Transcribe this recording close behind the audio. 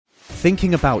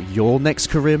thinking about your next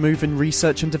career move in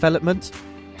research and development?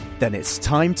 Then it's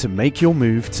time to make your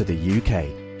move to the UK.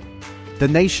 The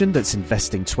nation that's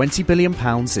investing £20 billion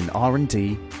in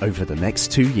R&D over the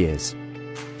next 2 years.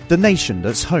 The nation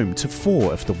that's home to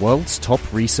 4 of the world's top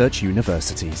research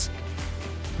universities.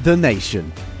 The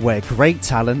nation where great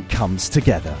talent comes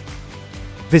together.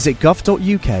 Visit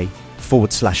gov.uk/great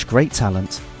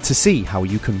talent to see how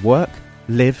you can work,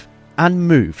 live and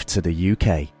move to the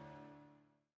UK.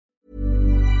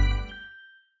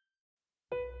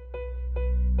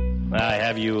 I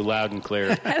have you loud and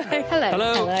clear.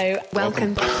 Hello.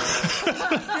 Welcome.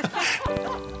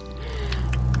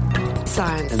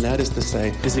 Science. And that is to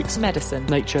say, physics, medicine,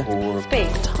 nature, or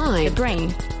space, time, the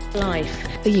brain, life,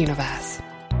 the universe.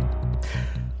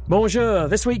 Bonjour.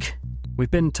 This week,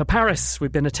 we've been to Paris.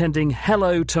 We've been attending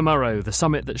Hello Tomorrow, the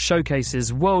summit that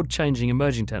showcases world-changing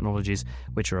emerging technologies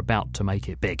which are about to make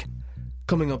it big.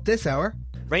 Coming up this hour...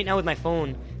 Right now with my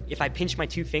phone, if I pinch my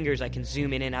 2 fingers, I can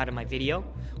zoom in and out of my video.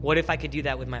 What if I could do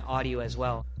that with my audio as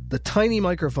well? The tiny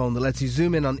microphone that lets you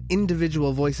zoom in on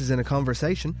individual voices in a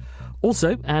conversation.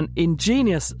 Also, an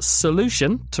ingenious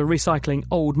solution to recycling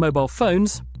old mobile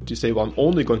phones. You say, well, I'm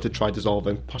only going to try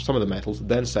dissolving some of the metals,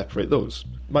 then separate those.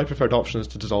 My preferred option is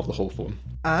to dissolve the whole phone.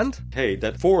 And? Hey,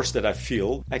 that force that I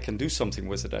feel, I can do something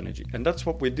with that energy. And that's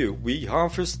what we do. We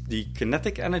harvest the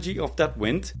kinetic energy of that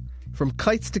wind. From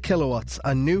kites to kilowatts,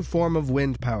 a new form of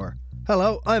wind power.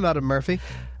 Hello, I'm Adam Murphy.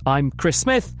 I'm Chris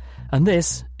Smith, and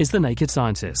this is The Naked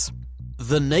Scientists.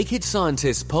 The Naked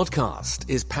Scientists podcast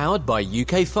is powered by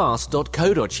ukfast.co.uk.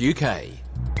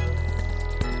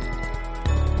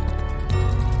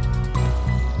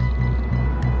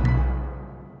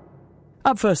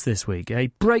 Up first this week,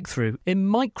 a breakthrough in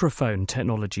microphone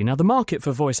technology. Now, the market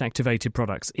for voice-activated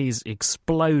products is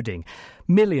exploding.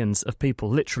 Millions of people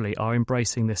literally are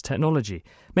embracing this technology.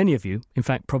 Many of you, in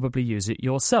fact, probably use it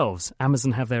yourselves.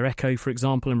 Amazon have their Echo, for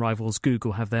example, and rivals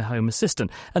Google have their Home Assistant.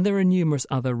 And there are numerous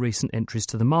other recent entries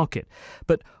to the market.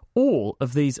 But all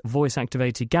of these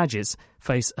voice-activated gadgets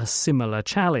face a similar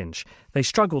challenge. They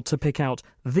struggle to pick out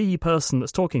the person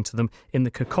that's talking to them in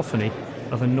the cacophony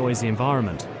of a noisy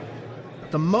environment.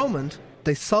 At the moment,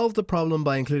 they solved the problem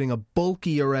by including a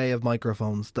bulky array of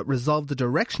microphones that resolve the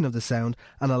direction of the sound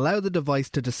and allow the device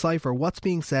to decipher what's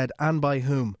being said and by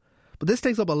whom. But this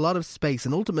takes up a lot of space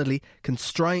and ultimately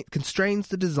constrains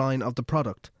the design of the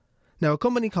product. Now, a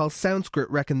company called SoundScript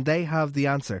reckon they have the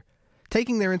answer.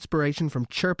 Taking their inspiration from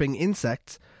chirping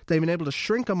insects, they've been able to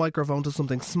shrink a microphone to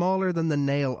something smaller than the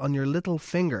nail on your little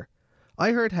finger.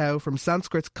 I heard how from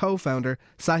SoundScript's co-founder,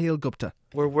 Sahil Gupta.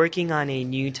 We're working on a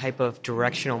new type of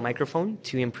directional microphone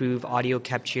to improve audio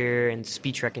capture and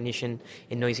speech recognition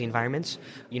in noisy environments.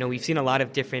 You know, we've seen a lot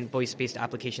of different voice-based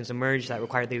applications emerge that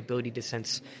require the ability to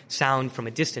sense sound from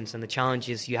a distance, and the challenge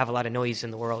is you have a lot of noise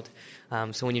in the world.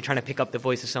 So when you're trying to pick up the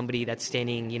voice of somebody that's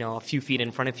standing, a few feet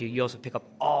in front of you, you also pick up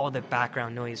all the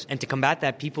background noise. And to combat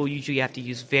that, people usually have to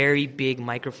use very big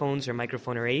microphones or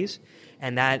microphone arrays,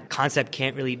 and that concept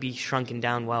can't really be shrunken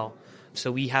down well. So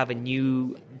we have a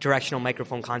new directional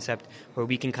microphone concept where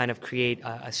we can kind of create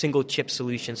a single chip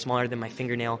solution smaller than my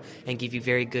fingernail and give you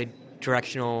very good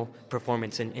directional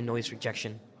performance and noise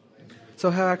rejection.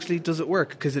 So how actually does it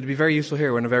work? Because it'd be very useful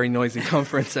here. We're in a very noisy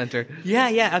conference center. Yeah,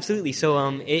 absolutely.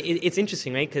 So it's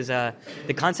interesting, right? Because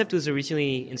the concept was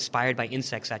originally inspired by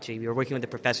insects, actually. We were working with a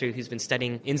professor who's been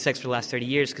studying insects for the last 30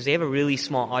 years because they have a really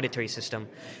small auditory system.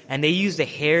 And they use the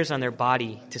hairs on their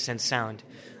body to sense sound.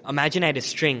 Imagine I had a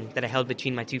string that I held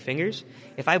between my 2 fingers.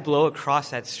 If I blow across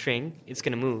that string, it's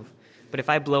going to move. But if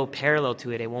I blow parallel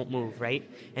to it, it won't move, right?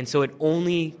 And so it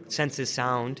only senses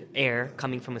sound, air,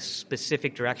 coming from a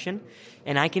specific direction.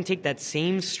 And I can take that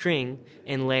same string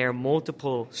and layer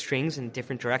multiple strings in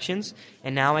different directions.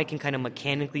 And now I can kind of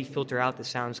mechanically filter out the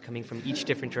sounds coming from each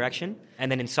different direction.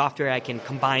 And then in software, I can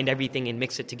combine everything and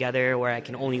mix it together, or I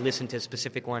can only listen to a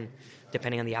specific one,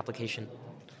 depending on the application.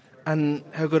 And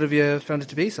how good have you found it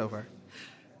to be so far?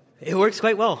 It works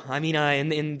quite well. I mean,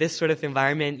 in this sort of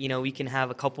environment, we can have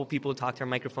a couple people talk to our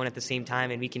microphone at the same time,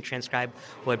 and we can transcribe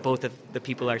what both of the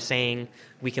people are saying.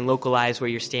 We can localize where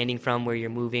you're standing from, where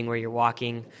you're moving, where you're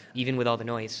walking, even with all the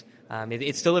noise.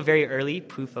 It's still a very early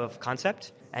proof of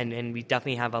concept, and we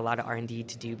definitely have a lot of R&D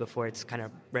to do before it's kind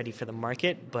of ready for the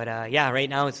market. But right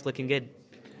now it's looking good.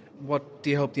 What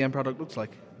do you hope the end product looks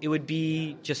like? It would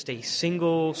be just a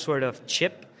single sort of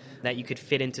chip that you could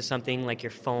fit into something like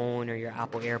your phone or your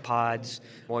Apple AirPods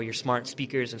or your smart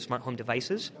speakers and smart home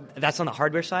devices. That's on the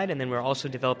hardware side, and then we're also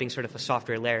developing sort of a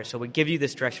software layer. So we give you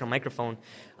this directional microphone.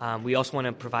 We also want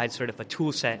to provide sort of a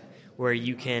tool set where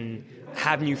you can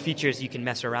have new features you can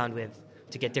mess around with.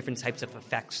 to get different types of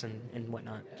effects and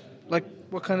whatnot. Like,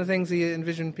 what kind of things do you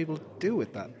envision people do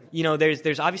with that? You know,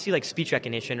 there's obviously like speech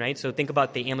recognition, right? So think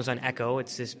about the Amazon Echo.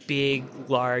 It's this big,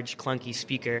 large, clunky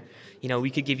speaker. You know, we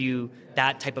could give you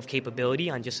that type of capability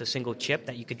on just a single chip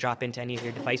that you could drop into any of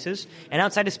your devices. And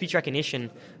outside of speech recognition,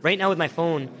 right now with my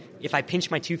phone, if I pinch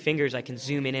my 2 fingers, I can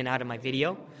zoom in and out of my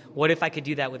video. What if I could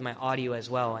do that with my audio as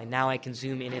well? And now I can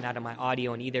zoom in and out of my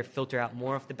audio and either filter out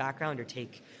more of the background or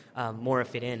take more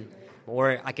of it in.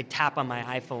 Or I could tap on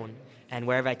my iPhone, and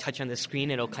wherever I touch on the screen,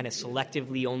 it'll kind of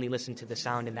selectively only listen to the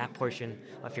sound in that portion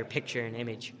of your picture and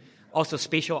image. Also,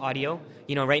 spatial audio.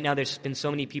 You know, right now there's been so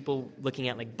many people looking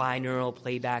at like binaural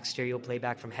playback, stereo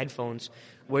playback from headphones.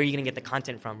 Where are you going to get the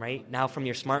content from, right? Now from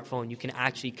your smartphone, you can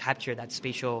actually capture that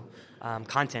spatial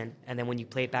content, and then when you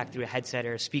play it back through a headset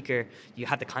or a speaker, you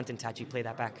have the content to actually play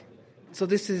that back. So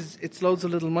it's loads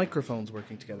of little microphones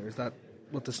working together. Is that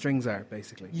what the strings are,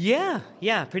 basically? Yeah,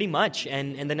 pretty much.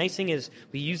 And the nice thing is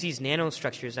we use these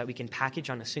nanostructures that we can package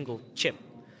on a single chip.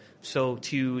 So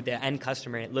to the end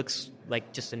customer, it looks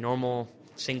like just a normal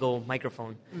single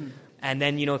microphone. And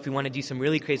then, you know, if we want to do some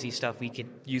really crazy stuff, we could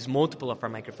use multiple of our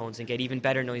microphones and get even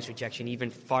better noise rejection, even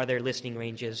farther listening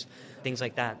ranges, things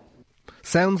like that.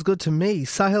 Sounds good to me.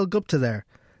 Sahil Gupta there.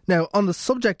 Now, on the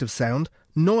subject of sound,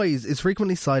 noise is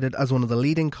frequently cited as one of the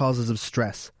leading causes of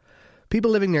stress.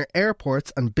 People living near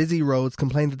airports and busy roads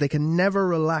complain that they can never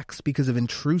relax because of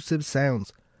intrusive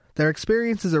sounds. Their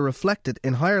experiences are reflected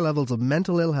in higher levels of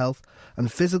mental ill health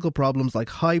and physical problems like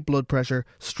high blood pressure,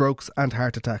 strokes and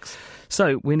heart attacks.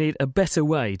 So we need a better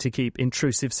way to keep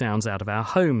intrusive sounds out of our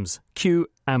homes. Cue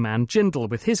Aman Jindal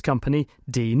with his company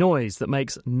D-Noise that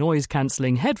makes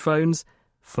noise-cancelling headphones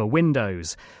for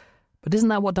Windows. But isn't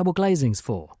that what double glazing's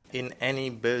for? In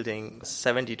any building,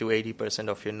 70 to 80%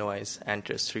 of your noise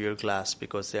enters through your glass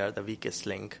because they are the weakest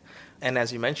link. And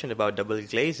as you mentioned about double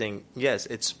glazing, yes,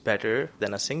 it's better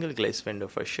than a single glaze window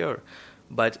for sure.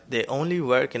 But they only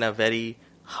work in a very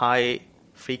high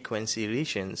frequency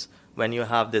regions. When you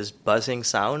have this buzzing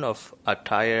sound of a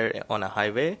tire on a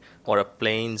highway or a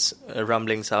plane's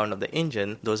rumbling sound of the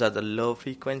engine, those are the low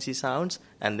frequency sounds,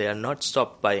 and they are not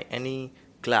stopped by any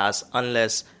glass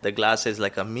unless the glass is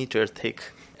like a meter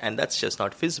thick, and that's just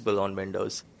not visible on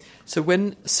windows. So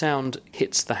when sound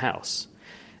hits the house,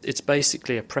 it's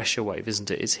basically a pressure wave,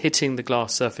 isn't it? It's hitting the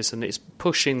glass surface and it's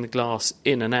pushing the glass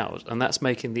in and out, and that's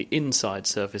making the inside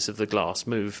surface of the glass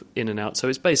move in and out. So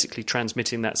it's basically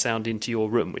transmitting that sound into your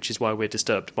room, which is why we're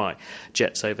disturbed by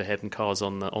jets overhead and cars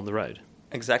on the road.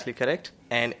 Exactly correct.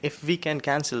 And if we can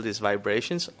cancel these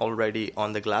vibrations already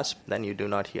on the glass, then you do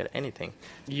not hear anything.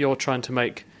 You're trying to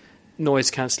make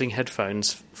noise-cancelling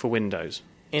headphones for Windows?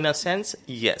 In a sense,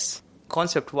 yes.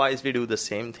 Concept-wise, we do the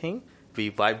same thing. We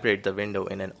vibrate the window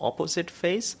in an opposite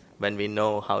phase when we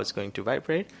know how it's going to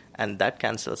vibrate, and that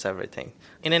cancels everything.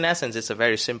 In essence, it's a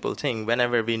very simple thing.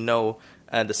 Whenever we know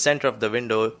the center of the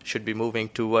window should be moving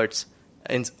towards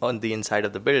on the inside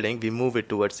of the building, we move it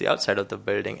towards the outside of the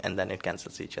building, and then it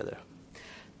cancels each other.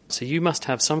 So you must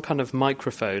have some kind of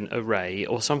microphone array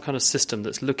or some kind of system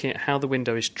that's looking at how the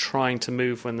window is trying to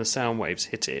move when the sound waves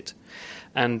hit it.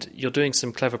 And you're doing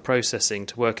some clever processing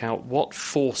to work out what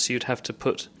force you'd have to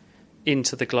put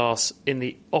into the glass in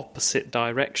the opposite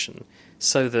direction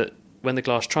so that when the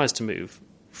glass tries to move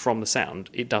from the sound,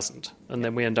 it doesn't. And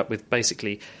then we end up with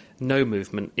basically no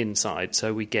movement inside,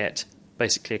 so we get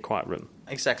basically a quiet room.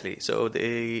 Exactly. So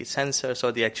the sensors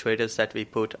or the actuators that we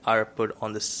put are put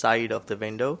on the side of the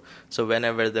window. So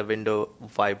whenever the window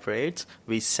vibrates,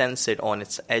 we sense it on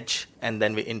its edge, and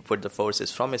then we input the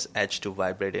forces from its edge to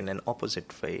vibrate in an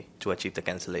opposite way to achieve the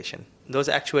cancellation. Those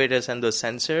actuators and those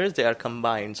sensors, they are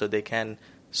combined, so they can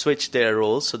switch their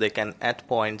roles, so they can at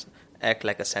points act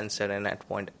like a sensor and at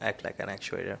point act like an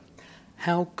actuator.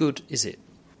 How good is it?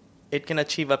 It can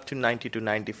achieve up to 90 to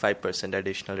 95%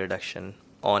 additional reduction.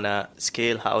 On a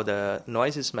scale how the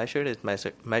noise is measured, it's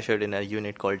measured in a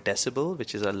unit called decibel,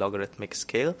 which is a logarithmic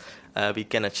scale. We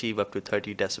can achieve up to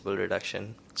 30 decibel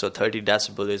reduction. So 30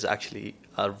 decibel is actually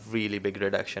a really big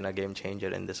reduction, a game changer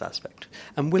in this aspect.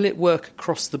 And will it work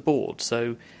across the board?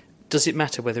 So does it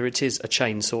matter whether it is a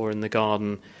chainsaw in the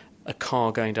garden, a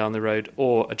car going down the road,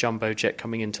 or a jumbo jet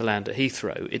coming in to land at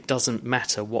Heathrow? It doesn't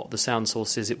matter what the sound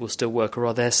source is, it will still work, or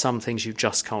are there some things you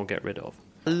just can't get rid of?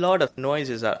 A lot of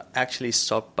noises are actually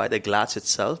stopped by the glass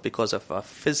itself because of a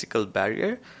physical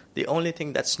barrier. The only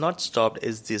thing that's not stopped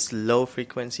is these low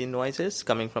frequency noises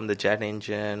coming from the jet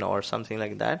engine or something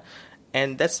like that.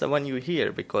 And that's the one you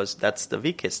hear because that's the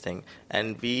weakest thing.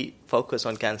 And we focus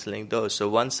on cancelling those. So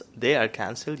once they are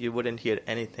cancelled, you wouldn't hear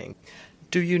anything.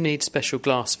 Do you need special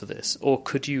glass for this, or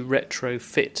could you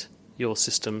retrofit your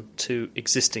system to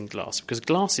existing glass? Because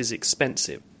glass is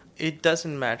expensive. It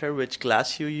doesn't matter which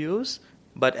glass you use,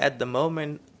 but at the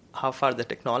moment, how far the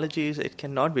technology is, it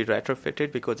cannot be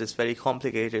retrofitted because it's a very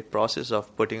complicated process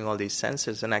of putting all these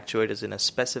sensors and actuators in a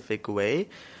specific way.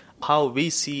 How we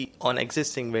see on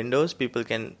existing windows, people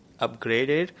can upgrade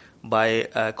it by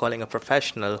calling a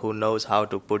professional who knows how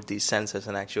to put these sensors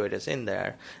and actuators in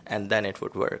there, and then it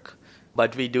would work.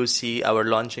 But we do see our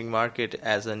launching market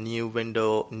as a new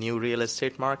real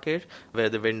estate market, where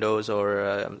the windows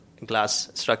or glass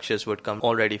structures would come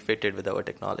already fitted with our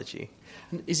technology.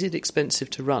 And is it expensive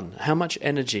to run? How much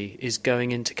energy is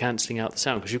going into cancelling out the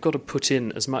sound? Because you've got to put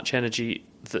in as much energy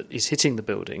that is hitting the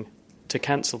building to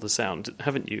cancel the sound,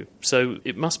 haven't you? So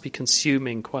it must be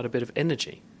consuming quite a bit of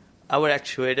energy. Our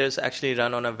actuators actually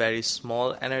run on a very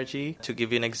small energy. To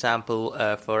give you an example,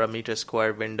 for a meter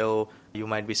square window, you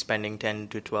might be spending 10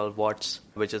 to 12 watts,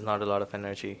 which is not a lot of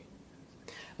energy.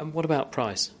 And what about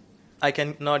price? I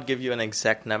cannot give you an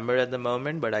exact number at the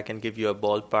moment, but I can give you a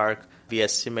ballpark. We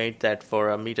estimate that for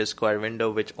a meter square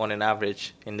window, which on an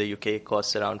average in the UK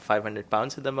costs around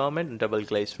 £500 at the moment, a double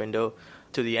glazed window,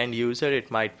 to the end user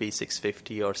it might be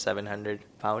 £650 or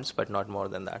 £700, but not more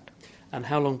than that. And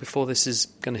how long before this is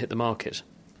going to hit the market?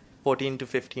 14 to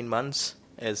 15 months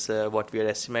is what we are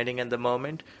estimating at the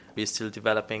moment. We're still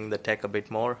developing the tech a bit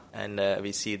more, and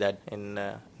we see that in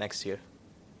next year.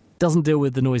 Doesn't deal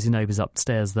with the noisy neighbours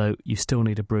upstairs, though. You still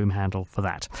need a broom handle for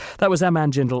that. That was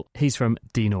Aman Jindal. He's from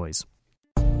Denoise.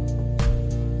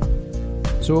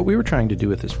 So what we were trying to do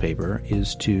with this paper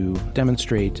is to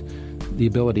demonstrate the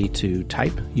ability to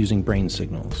type using brain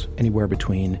signals, anywhere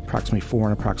between approximately 4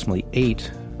 and approximately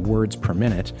 8 words per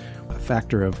minute, a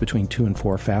factor of between 2 and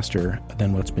 4 faster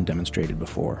than what's been demonstrated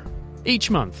before.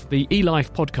 Each month, the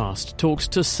eLife podcast talks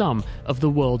to some of the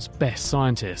world's best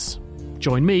scientists.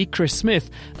 Join me, Chris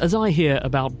Smith, as I hear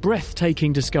about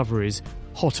breathtaking discoveries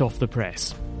hot off the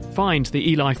press. Find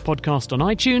the eLife podcast on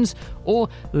iTunes or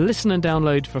listen and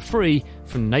download for free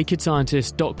from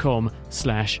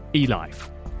nakedscientist.com/eLife.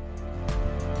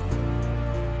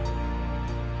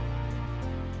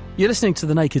 You're listening to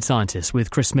The Naked Scientist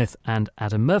with Chris Smith and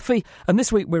Adam Murphy, and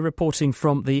this week we're reporting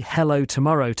from the Hello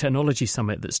Tomorrow Technology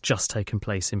Summit that's just taken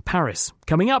place in Paris.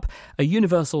 Coming up, a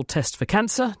universal test for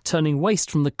cancer, turning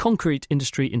waste from the concrete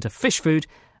industry into fish food,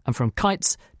 and from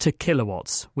kites to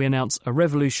kilowatts. We announce a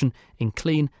revolution in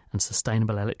clean and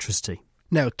sustainable electricity.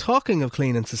 Now, talking of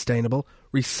clean and sustainable,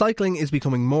 recycling is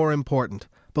becoming more important,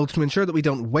 both to ensure that we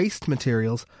don't waste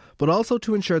materials, but also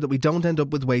to ensure that we don't end up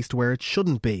with waste where it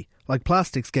shouldn't be, like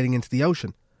plastics getting into the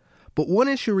ocean. But one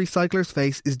issue recyclers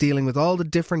face is dealing with all the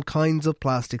different kinds of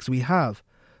plastics we have.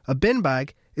 A bin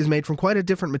bag is made from quite a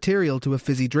different material to a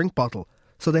fizzy drink bottle,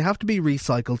 so they have to be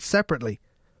recycled separately.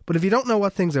 But if you don't know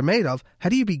what things are made of, how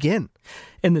do you begin?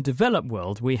 In the developed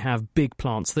world, we have big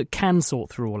plants that can sort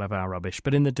through all of our rubbish,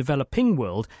 but in the developing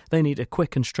world, they need a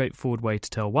quick and straightforward way to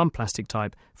tell one plastic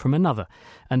type from another.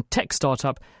 And tech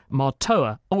startup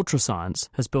Martoa Ultrascience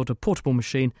has built a portable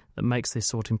machine that makes this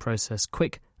sorting process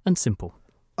quick and simple.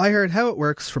 I heard how it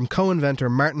works from co-inventor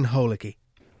Martin Holicki.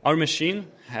 Our machine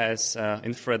has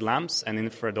infrared lamps and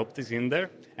infrared optics in there,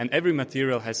 and every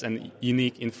material has a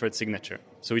unique infrared signature.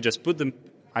 So we just put the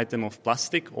item of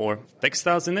plastic or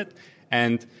textiles in it,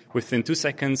 and within 2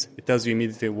 seconds it tells you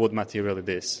immediately what material it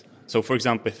is. So for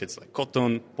example, if it's like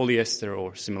cotton, polyester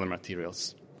or similar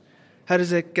materials. How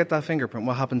does it get that fingerprint?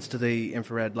 What happens to the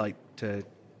infrared light to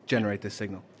generate this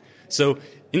signal? So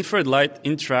infrared light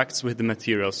interacts with the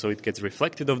material, so it gets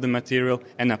reflected of the material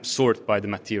and absorbed by the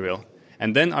material.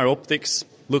 And then our optics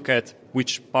look at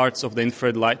which parts of the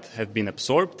infrared light have been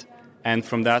absorbed, and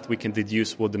from that we can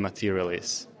deduce what the material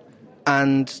is.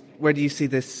 And where do you see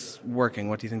this working?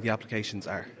 What do you think the applications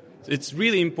are? It's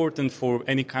really important for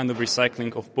any kind of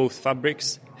recycling of both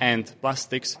fabrics and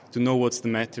plastics to know what's the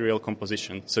material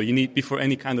composition. So you need, before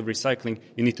any kind of recycling,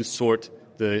 you need to sort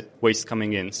the waste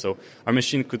coming in. So our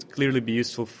machine could clearly be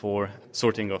useful for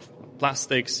sorting of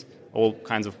plastics, all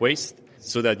kinds of waste,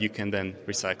 so that you can then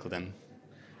recycle them.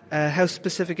 How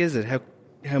specific is it?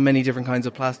 How many different kinds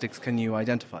of plastics can you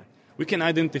identify? We can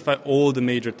identify all the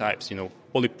major types,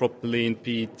 polypropylene,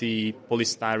 PET,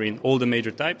 polystyrene, all the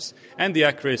major types, and the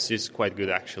accuracy is quite good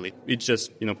actually. You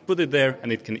just, put it there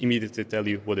and it can immediately tell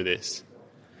you what it is.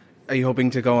 Are you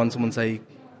hoping to go on someone's,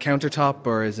 countertop,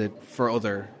 or is it for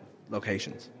other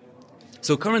locations?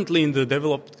 So currently in the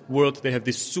developed world, they have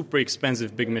these super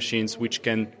expensive big machines which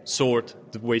can sort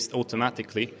the waste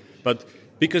automatically, but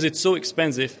because it's so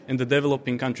expensive, in the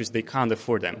developing countries they can't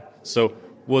afford them. So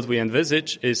what we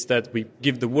envisage is that we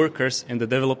give the workers in the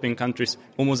developing countries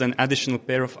almost an additional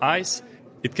pair of eyes.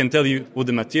 It can tell you what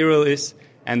the material is,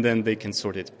 and then they can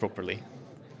sort it properly.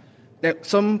 Now,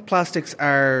 some plastics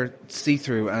are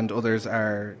see-through and others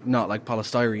are not, like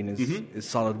polystyrene is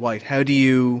solid white. How do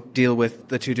you deal with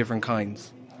the two different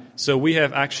kinds? So we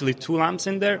have actually two lamps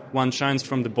in there. One shines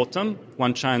from the bottom,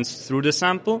 one shines through the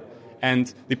sample,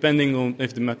 and depending on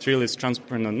if the material is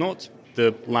transparent or not,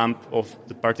 the lamp of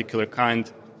the particular kind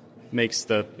makes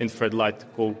the infrared light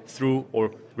go through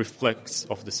or reflects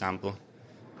off the sample.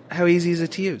 How easy is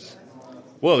it to use?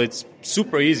 Well, it's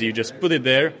super easy. You just put it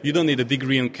there. You don't need a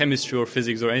degree in chemistry or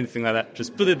physics or anything like that.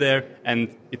 Just put it there,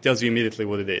 and it tells you immediately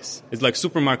what it is. It's like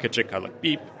supermarket checkout, like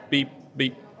beep, beep,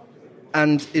 beep.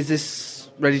 And is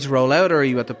this ready to roll out, or are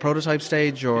you at the prototype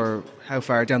stage, or how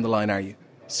far down the line are you?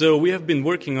 So we have been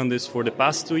working on this for the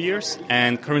past 2 years,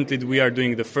 and currently we are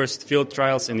doing the first field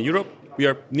trials in Europe. We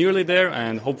are nearly there,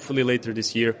 and hopefully later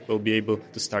this year we'll be able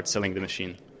to start selling the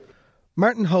machine.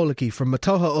 Martin Holicky from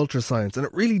Matoha Ultrascience, and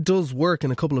it really does work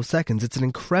in a couple of seconds. It's an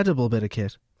incredible bit of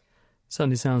kit.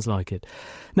 Certainly sounds like it.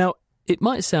 Now, it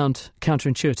might sound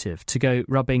counterintuitive to go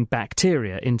rubbing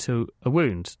bacteria into a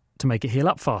wound to make it heal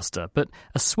up faster, but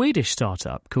a Swedish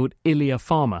startup called Ilia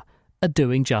Pharma are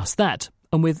doing just that,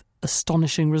 and with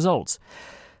astonishing results.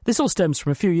 This all stems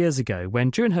from a few years ago when,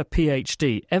 during her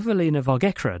PhD, Evelina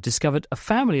Vargekra discovered a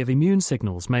family of immune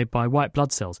signals made by white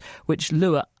blood cells which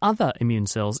lure other immune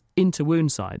cells into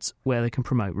wound sites where they can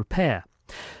promote repair.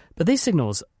 But these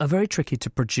signals are very tricky to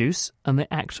produce and they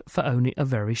act for only a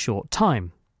very short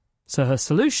time. So her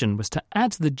solution was to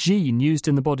add the gene used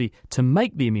in the body to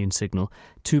make the immune signal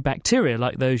to bacteria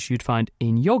like those you'd find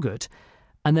in yoghurt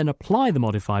and then apply the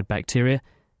modified bacteria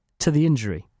to the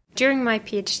injury. During my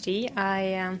PhD,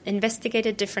 I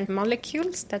investigated different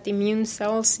molecules that immune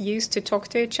cells use to talk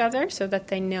to each other so that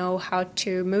they know how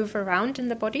to move around in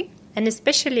the body. And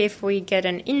especially if we get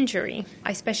an injury,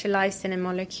 I specialized in a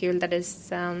molecule that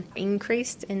is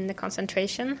increased in the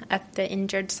concentration at the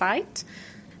injured site.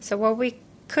 So what we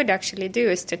could actually do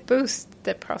is to boost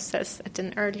the process at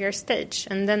an earlier stage,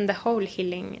 and then the whole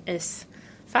healing is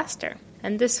faster.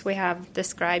 And this we have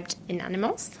described in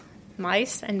animals,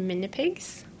 mice and mini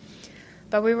pigs.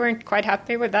 But we weren't quite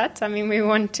happy with that. I mean, we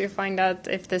want to find out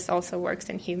if this also works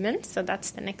in humans, so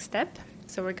that's the next step.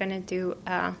 So we're going to do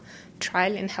a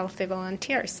trial in healthy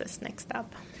volunteers as next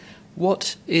step.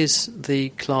 What is the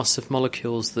class of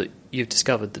molecules that you've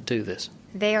discovered that do this?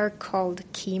 They are called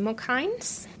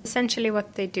chemokines. Essentially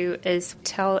what they do is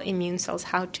tell immune cells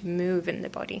how to move in the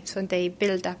body. So they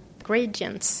build up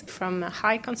gradients from a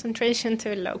high concentration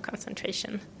to a low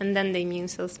concentration, and then the immune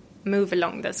cells move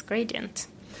along this gradient.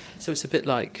 So it's a bit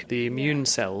like the immune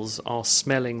cells are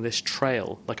smelling this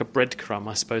trail, like a breadcrumb,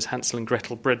 I suppose, Hansel and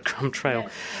Gretel breadcrumb trail,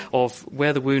 of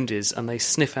where the wound is, and they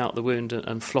sniff out the wound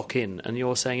and flock in. And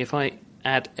you're saying if I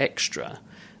add extra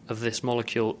of this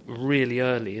molecule really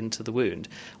early into the wound,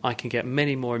 I can get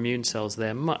many more immune cells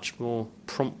there much more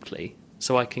promptly,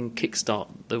 so I can kickstart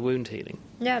the wound healing.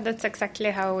 Yeah, that's exactly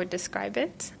how I would describe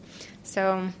it.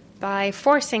 So by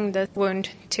forcing the wound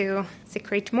to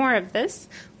secrete more of this,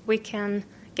 we can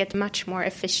get much more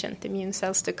efficient immune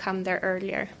cells to come there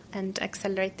earlier and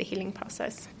accelerate the healing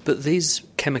process. But these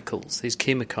chemicals, these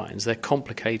chemokines, they're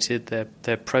complicated,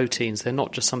 they're proteins, they're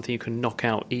not just something you can knock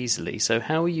out easily. So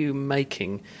how are you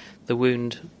making the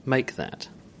wound make that?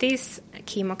 These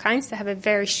chemokines, they have a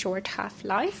very short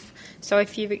half-life. So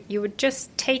if you would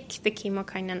just take the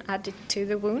chemokine and add it to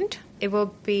the wound, it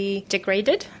will be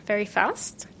degraded very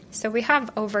fast. So we have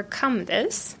overcome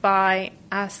this by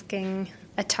asking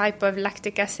a type of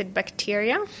lactic acid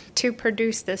bacteria to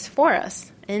produce this for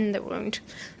us in the wound.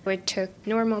 We took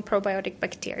normal probiotic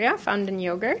bacteria found in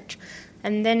yogurt,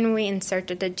 and then we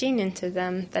inserted a gene into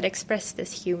them that expressed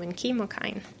this human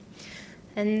chemokine.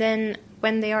 And then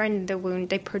when they are in the wound,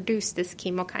 they produce this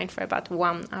chemokine for about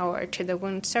 1 hour to the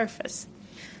wound surface.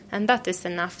 And that is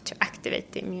enough to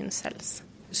activate the immune cells.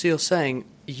 So you're saying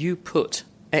you put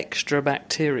extra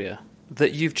bacteria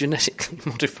that you've genetically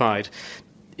modified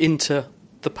into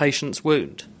the patient's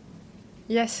wound?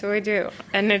 Yes, we do.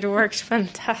 And it works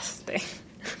fantastic.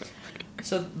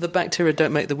 So the bacteria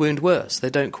don't make the wound worse.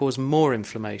 They don't cause more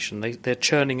inflammation. They're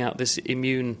churning out this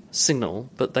immune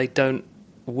signal, but they don't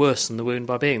worsen the wound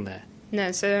by being there.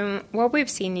 No, so what we've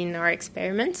seen in our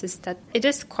experiments is that it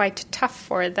is quite tough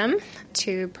for them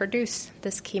to produce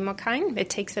this chemokine. It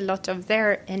takes a lot of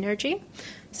their energy,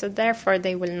 so therefore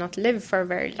they will not live for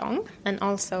very long. And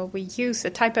also we use a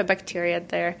type of bacteria,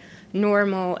 their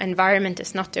normal environment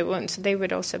is not the wound, so they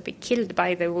would also be killed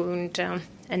by the wound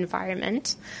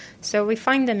environment. So we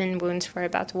find them in wounds for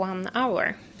about 1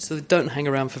 hour. So they don't hang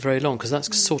around for very long, because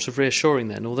that's sort of reassuring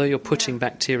then. Although you're putting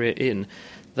bacteria in,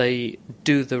 they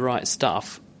do the right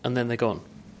stuff and then they're gone.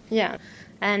 Yeah,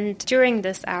 And during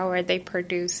this hour, they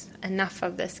produce enough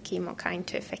of this chemokine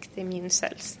to affect the immune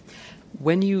cells.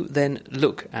 When you then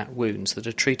look at wounds that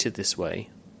are treated this way,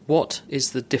 what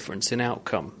is the difference in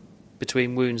outcome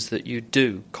between wounds that you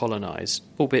do colonise,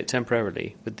 albeit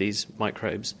temporarily, with these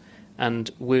microbes, and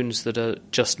wounds that are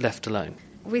just left alone?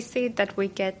 We see that we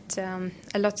get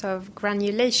a lot of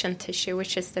granulation tissue,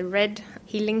 which is the red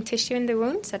healing tissue in the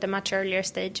wounds at the much earlier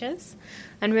stages.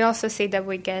 And we also see that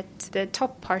we get the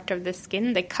top part of the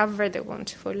skin, they cover the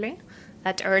wound fully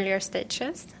at earlier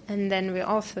stages. And then we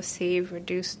also see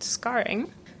reduced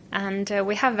scarring. And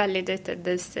we have validated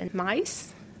this in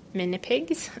mice, mini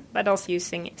pigs, but also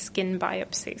using skin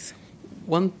biopsies.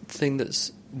 One thing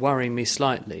that's worrying me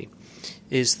slightly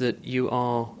is that you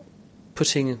are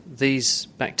putting these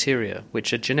bacteria,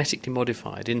 which are genetically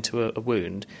modified, into a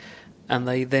wound, and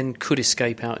they then could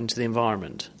escape out into the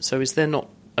environment. So is there not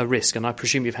a risk, and I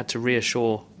presume you've had to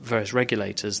reassure various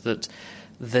regulators, that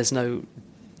there's no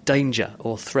danger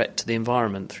or threat to the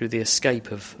environment through the escape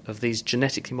of these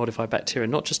genetically modified bacteria?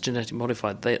 Not just genetically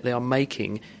modified, they are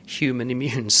making human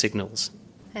immune signals.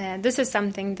 This is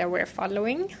something that we're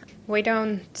following. We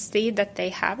don't see that they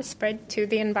have spread to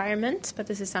the environment, but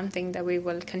this is something that we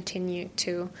will continue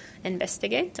to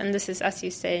investigate. And this is, as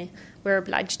you say, we're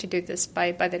obliged to do this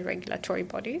by the regulatory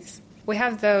bodies. We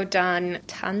have, though, done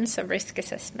tons of risk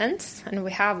assessments, and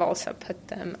we have also put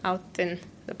them out in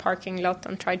the parking lot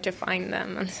and tried to find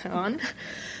them and so on.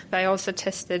 I also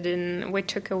tested we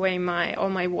took away all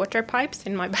my water pipes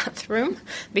in my bathroom,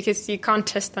 because you can't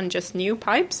test on just new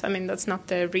pipes. I mean, that's not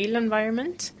the real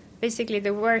environment. Basically,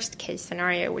 the worst case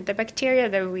scenario with the bacteria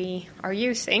that we are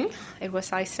using, it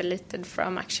was isolated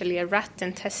from actually a rat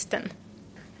intestine.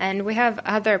 And we have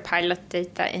other pilot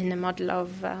data in a model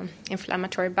of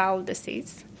inflammatory bowel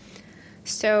disease.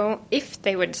 So if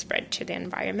they would spread to the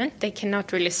environment, they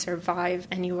cannot really survive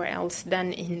anywhere else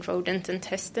than in rodent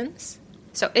intestines.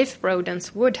 So if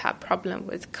rodents would have problem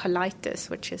with colitis,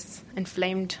 which is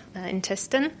inflamed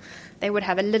intestine, they would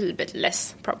have a little bit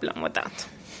less problem with that.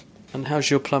 And how's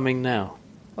your plumbing now?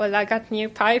 Well, I got new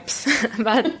pipes,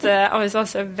 but I was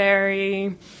also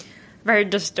very, very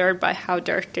disturbed by how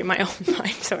dirty my own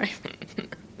pipes are.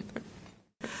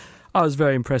 I was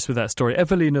very impressed with that story.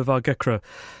 Evelina Vargekra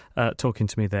talking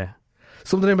to me there.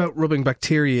 Something about rubbing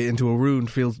bacteria into a wound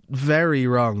feels very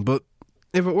wrong, but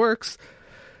if it works...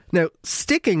 Now,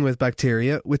 sticking with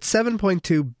bacteria, with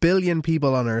 7.2 billion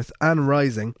people on Earth and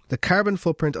rising, the carbon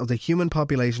footprint of the human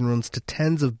population runs to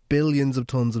tens of billions of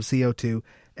tonnes of CO2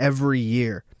 every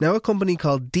year. Now, a company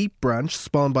called Deep Branch,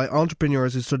 spawned by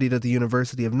entrepreneurs who studied at the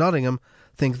University of Nottingham,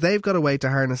 think they've got a way to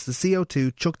harness the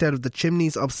CO2 chucked out of the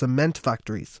chimneys of cement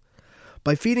factories.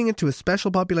 By feeding it to a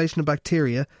special population of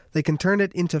bacteria, they can turn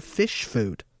it into fish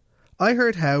food. I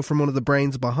heard how from one of the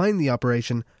brains behind the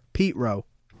operation, Pete Rowe.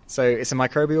 So it's a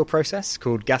microbial process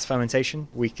called gas fermentation.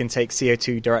 We can take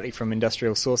CO2 directly from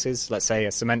industrial sources, let's say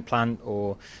a cement plant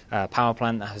or a power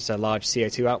plant that has a large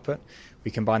CO2 output.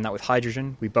 We combine that with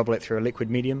hydrogen, we bubble it through a liquid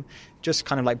medium, just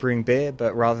kind of like brewing beer,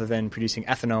 but rather than producing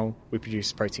ethanol, we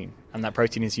produce protein. And that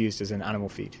protein is used as an animal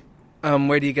feed.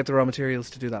 Where do you get the raw materials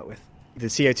to do that with? The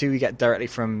CO2 we get directly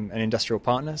from an industrial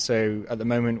partner. So at the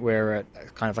moment we're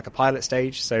at kind of like a pilot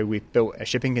stage. So we've built a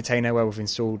shipping container where we've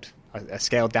installed a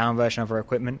scaled down version of our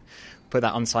equipment, put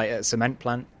that on site at a cement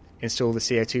plant, install the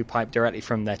CO2 pipe directly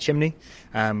from their chimney.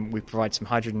 We provide some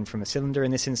hydrogen from a cylinder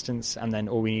in this instance, and then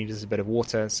all we need is a bit of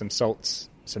water, some salts,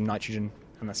 some nitrogen,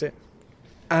 and that's it.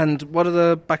 And what are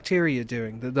the bacteria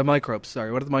doing? The microbes, what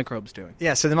are the microbes doing?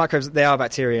 Yeah, so the microbes, they are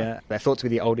bacteria. They're thought to be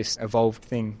the oldest evolved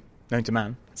thing known to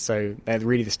man, so they're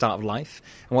really the start of life.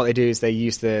 And what they do is they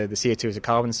use the CO2 as a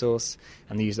carbon source,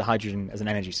 and they use the hydrogen as an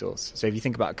energy source. So if you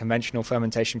think about a conventional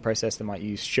fermentation process that might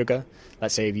use sugar,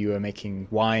 let's say if you were making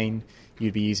wine,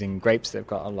 you'd be using grapes that have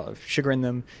got a lot of sugar in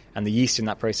them, and the yeast in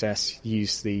that process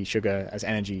use the sugar as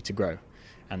energy to grow.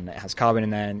 And it has carbon in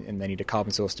there, and they need a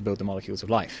carbon source to build the molecules of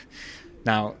life.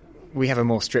 Now, we have a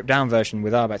more stripped down version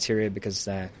with our bacteria because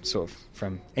they're sort of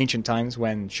from ancient times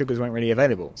when sugars weren't really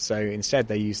available. So instead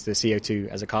they use the CO2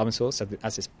 as a carbon source,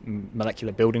 as this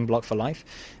molecular building block for life,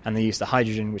 and they use the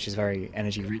hydrogen, which is very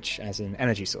energy rich, as an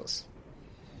energy source.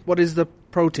 What is the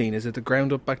protein? Is it the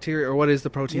ground up bacteria, or what is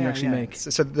the protein you actually make?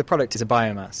 So the product is a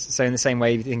biomass. So in the same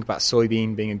way, if you think about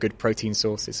soybean being a good protein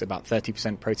source, it's about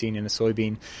 30% protein in a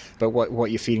soybean. But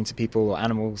what you're feeding to people or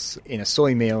animals in a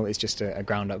soy meal is just a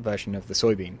ground up version of the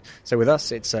soybean. So with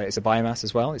us, it's a biomass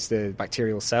as well. It's the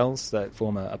bacterial cells that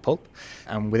form a pulp.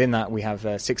 And within that, we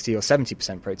have 60 or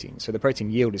 70% protein. So the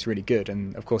protein yield is really good.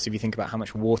 And of course, if you think about how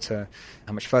much water,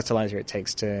 how much fertilizer it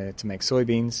takes to make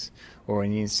soybeans, or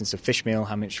in the instance of fish meal,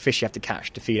 how much fish you have to catch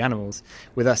catch to feed animals.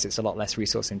 With us, it's a lot less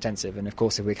resource intensive. And of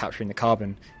course, if we're capturing the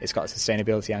carbon, it's got a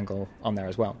sustainability angle on there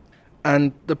as well.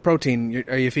 And the protein,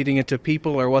 are you feeding it to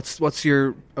people, or what's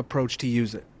your approach to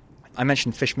use it? I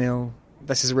mentioned fish meal.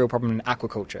 This is a real problem in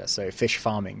aquaculture, so fish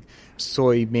farming.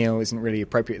 Soy meal isn't really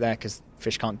appropriate there because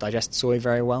fish can't digest soy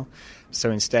very well.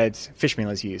 So instead, fish meal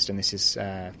is used, and this is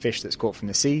fish that's caught from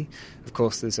the sea. Of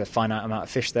course, there's a finite amount of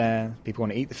fish there. People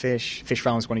want to eat the fish. Fish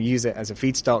farms want to use it as a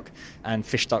feedstock, and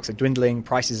fish stocks are dwindling.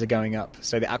 Prices are going up.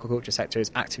 So the aquaculture sector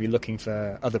is actively looking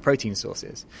for other protein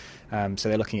sources. So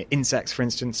they're looking at insects, for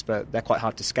instance, but they're quite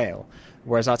hard to scale,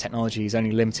 whereas our technology is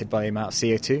only limited by the amount of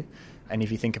CO2. And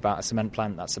if you think about a cement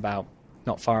plant, that's about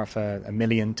not far off 1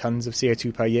 million tons of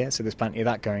CO2 per year, so there's plenty of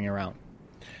that going around.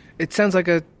 It sounds like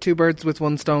a 2 birds with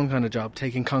 1 stone kind of job,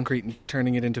 taking concrete and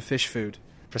turning it into fish food.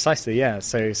 Precisely, yeah.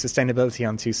 So sustainability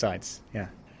on 2 sides, yeah.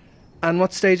 And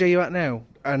what stage are you at now?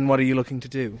 And what are you looking to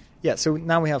do? Yeah, so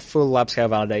now we have full lab-scale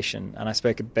validation, and I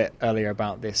spoke a bit earlier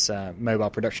about this mobile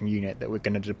production unit that we're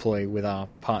going to deploy with our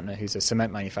partner, who's a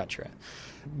cement manufacturer.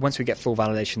 Once we get full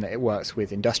validation that it works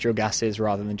with industrial gases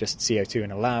rather than just CO2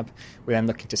 in a lab, we're then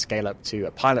looking to scale up to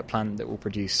a pilot plant that will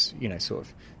produce, sort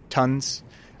of tons.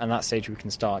 And at that stage, we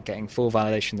can start getting full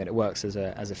validation that it works as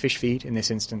a fish feed in this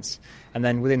instance. And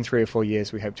then within 3 or 4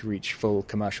 years, we hope to reach full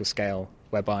commercial scale,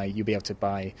 whereby you'll be able to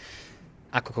buy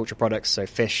aquaculture products, so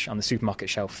fish, on the supermarket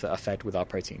shelf that are fed with our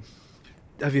protein.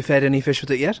 Have you fed any fish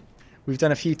with it yet? We've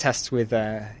done a few tests with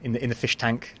in the fish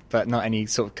tank, but not any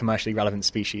sort of commercially relevant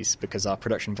species because our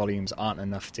production volumes aren't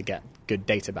enough to get good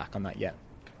data back on that yet.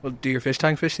 Well, do your fish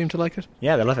tank fish seem to like it?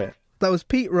 Yeah, they love it. That was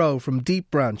Pete Rowe from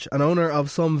Deep Branch, an owner of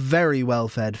some very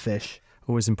well-fed fish.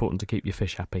 Always important to keep your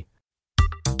fish happy.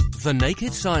 The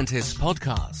Naked Scientists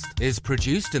podcast is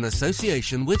produced in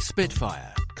association with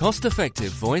Spitfire,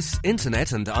 cost-effective voice,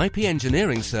 internet and IP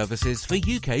engineering services for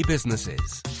UK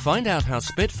businesses. Find out how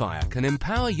Spitfire can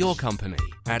empower your company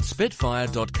at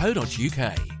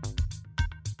spitfire.co.uk.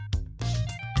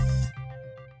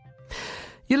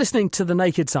 You're listening to The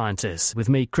Naked Scientists with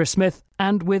me, Chris Smith,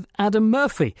 and with Adam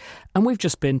Murphy. And we've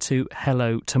just been to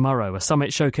Hello Tomorrow, a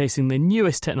summit showcasing the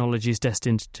newest technologies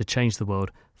destined to change the world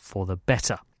for the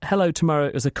better. Hello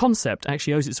Tomorrow as a concept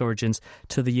actually owes its origins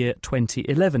to the year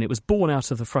 2011. It was born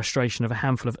out of the frustration of a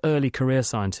handful of early career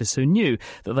scientists who knew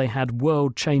that they had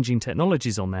world-changing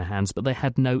technologies on their hands, but they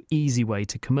had no easy way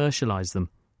to commercialise them.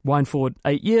 Wind forward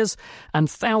 8 years, and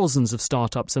thousands of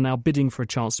startups are now bidding for a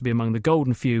chance to be among the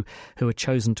golden few who are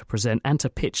chosen to present and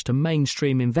to pitch to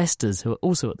mainstream investors who are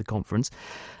also at the conference.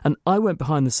 And I went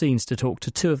behind the scenes to talk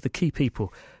to 2 of the key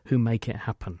people who make it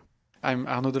happen. I'm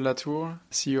Arnaud de Latour,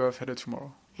 CEO of Hello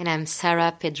Tomorrow. And I'm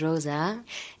Sarah Pedrosa,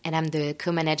 and I'm the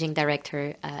co-managing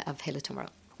director of Hello Tomorrow.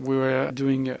 We were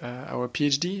doing our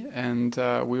PhD, and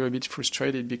we were a bit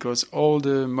frustrated because all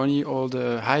the money, all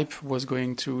the hype was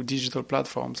going to digital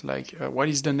platforms, like what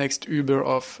is the next Uber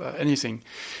of anything?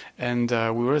 And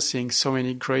we were seeing so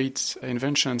many great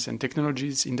inventions and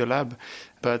technologies in the lab,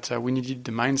 but we needed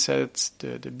the mindset,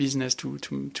 the business to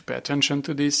pay attention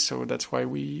to this. So that's why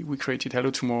we created Hello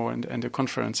Tomorrow and the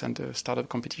conference and the startup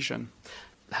competition.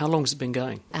 How long has it been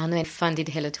going? I funded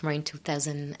Hello Tomorrow in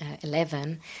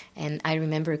 2011, and I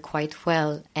remember quite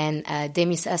well. And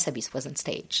Demis Hassabis was on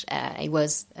stage. He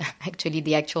was actually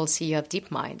the actual CEO of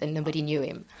DeepMind, and nobody knew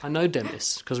him. I know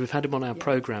Demis because we've had him on our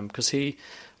programme because he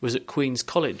was at Queen's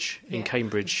College in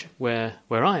Cambridge, where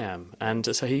I am.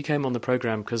 And so he came on the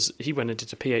programme because he went and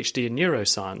did a PhD in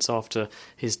neuroscience after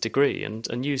his degree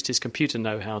and used his computer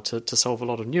know-how to solve a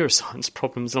lot of neuroscience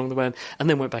problems along the way, and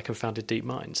then went back and founded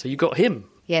DeepMind. So you got him.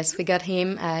 Yes, we got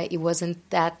him. He wasn't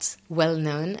that well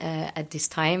known at this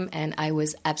time, and I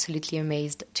was absolutely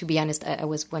amazed. To be honest, I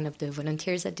was one of the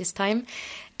volunteers at this time,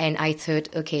 and I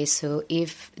thought, okay, so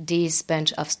if this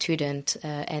bunch of students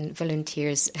and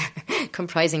volunteers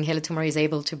comprising Hello Tomorrow is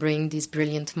able to bring these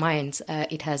brilliant minds,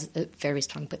 it has a very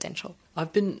strong potential.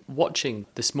 I've been watching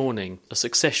this morning a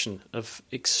succession of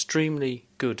extremely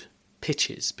good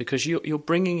pitches because you're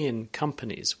bringing in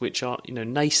companies which are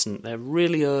nascent, they're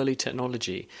really early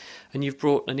technology, and you've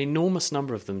brought an enormous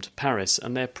number of them to Paris,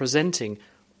 and they're presenting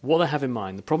what they have in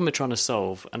mind, the problem they're trying to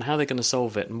solve, and how they're going to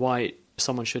solve it, and why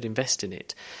someone should invest in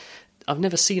it. I've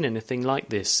never seen anything like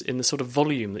this in the sort of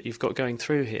volume that you've got going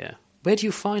through here. Where do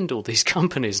you find all these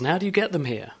companies, and how do you get them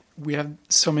here? We have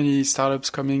so many startups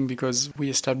coming because we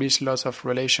establish lots of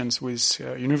relations with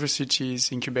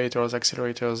universities, incubators,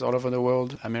 accelerators all over the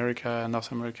world, America,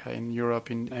 North America, in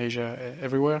Europe, in Asia,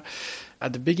 everywhere.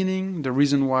 At the beginning, the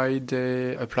reason why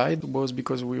they applied was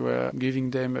because we were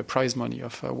giving them a prize money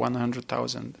of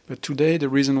 100,000. But today, the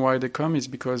reason why they come is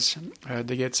because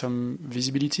they get some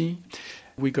visibility.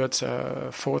 We got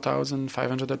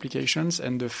 4,500 applications,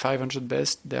 and the 500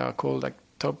 best, they are called like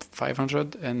top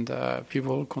 500, and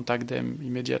people contact them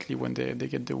immediately when they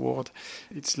get the award.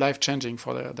 It's life-changing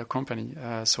for the company.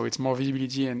 So it's more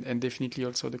visibility and definitely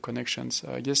also the connections.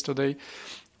 Yesterday,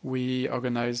 we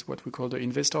organized what we call the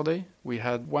Investor Day. We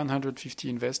had 150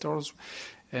 investors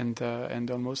and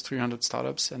almost 300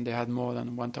 startups, and they had more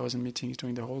than 1,000 meetings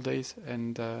during the whole days.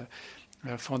 And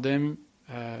for them,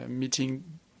 meeting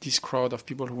this crowd of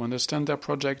people who understand their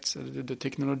projects, the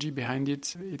technology behind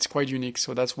it, it's quite unique.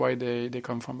 So that's why they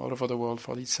come from all over the world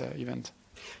for this event.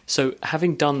 So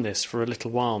having done this for a little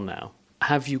while now,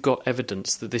 have you got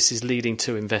evidence that this is leading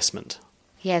to investment?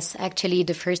 Yes, actually,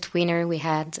 the first winner we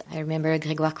had, I remember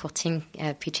Grégoire Courtine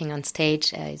pitching on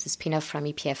stage. It's a spin-off from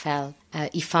EPFL.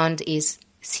 He found his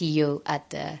CEO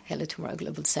at the Hello Tomorrow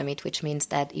Global Summit, which means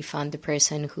that he found the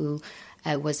person who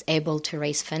was able to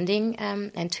raise funding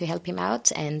and to help him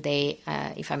out. And they,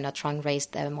 if I'm not wrong,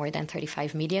 raised more than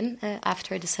 35 million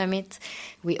after the summit.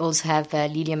 We also have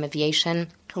Lilium Aviation,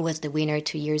 who was the winner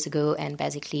 2 years ago, and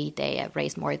basically they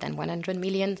raised more than 100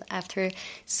 million after.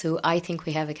 So I think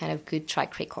we have a kind of good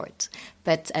track record.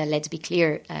 But let's be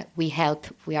clear, we help,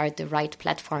 we are the right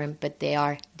platform, but they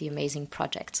are the amazing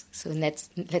project. So let's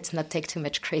not take too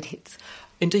much credit.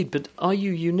 Indeed, but are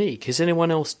you unique? Is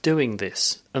anyone else doing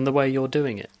this and the way you're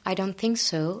doing it? I don't think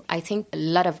so. I think a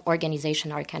lot of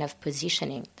organizations are kind of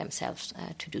positioning themselves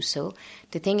to do so.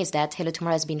 The thing is that Hello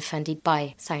Tomorrow has been funded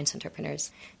by science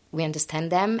entrepreneurs. We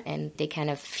understand them and they kind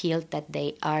of feel that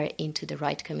they are into the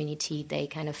right community. They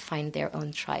kind of find their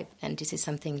own tribe. And this is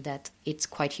something that it's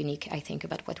quite unique, I think,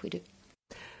 about what we do.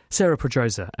 Sarah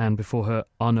Pedrosa, and before her,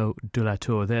 Arnaud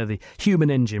Delatour. They're the human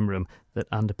engine room that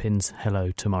underpins Hello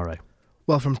Tomorrow.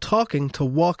 Well, from talking to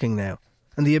walking now.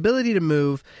 And the ability to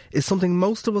move is something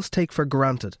most of us take for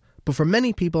granted. But for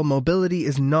many people, mobility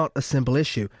is not a simple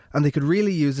issue, and they could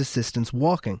really use assistance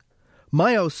walking.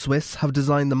 Myo Swiss have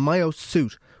designed the Myo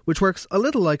Suit, which works a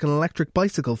little like an electric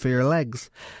bicycle for your legs.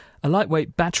 A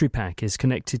lightweight battery pack is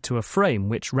connected to a frame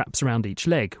which wraps around each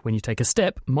leg. When you take a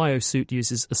step, Myo Suit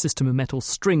uses a system of metal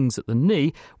strings at the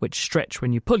knee which stretch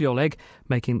when you pull your leg,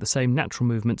 making the same natural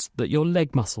movements that your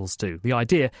leg muscles do. The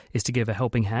idea is to give a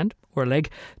helping hand or a leg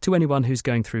to anyone who's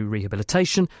going through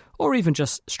rehabilitation or even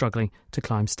just struggling to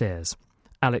climb stairs.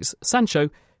 Alex Sancho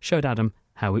showed Adam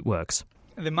how it works.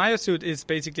 The Myo Suit is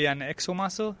basically an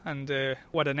exomuscle, and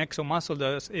what an exomuscle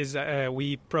does is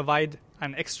we provide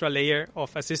an extra layer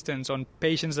of assistance on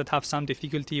patients that have some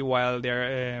difficulty while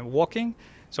they're walking.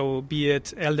 So be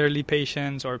it elderly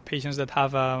patients or patients that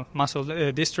have a muscle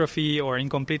dystrophy or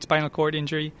incomplete spinal cord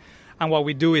injury. And what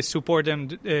we do is support them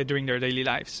during their daily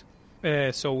lives.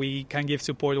 So we can give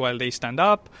support while they stand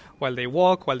up, while they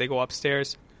walk, while they go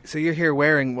upstairs. So you're here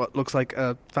wearing what looks like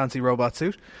a fancy robot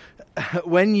suit.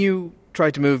 When you try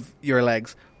to move your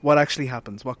legs, what actually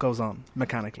happens? What goes on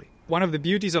mechanically? One of the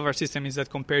beauties of our system is that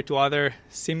compared to other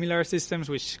similar systems,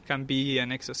 which can be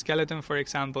an exoskeleton, for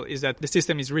example, is that the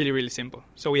system is really, really simple.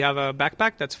 So we have a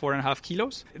backpack that's 4.5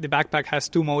 kilos. The backpack has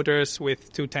 2 motors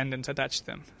with 2 tendons attached to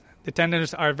them. The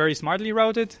tendons are very smartly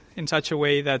routed in such a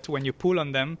way that when you pull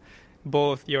on them,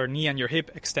 both your knee and your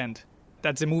hip extend.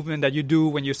 That's the movement that you do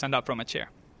when you stand up from a chair.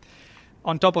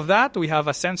 On top of that, we have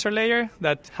a sensor layer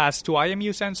that has 2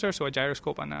 IMU sensors, so a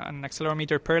gyroscope and an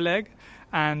accelerometer per leg,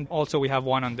 and also we have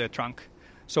one on the trunk.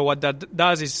 So what that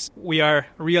does is we are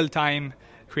real-time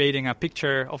creating a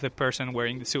picture of the person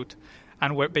wearing the suit.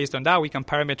 And based on that, we can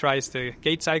parameterize the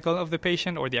gait cycle of the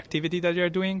patient or the activity that they're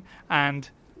doing and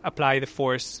apply the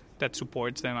force that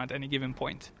supports them at any given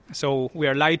point. So we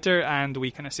are lighter and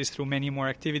we can assist through many more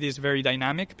activities, very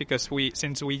dynamic, because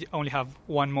since we only have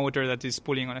one motor that is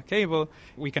pulling on a cable,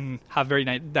 we can have very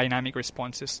dynamic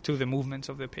responses to the movements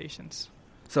of the patients.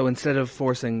 So instead of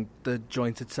forcing the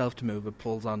joints itself to move, it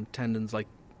pulls on tendons like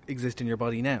exist in your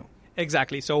body now?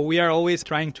 Exactly. So we are always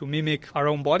trying to mimic our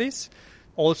own bodies.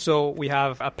 Also, we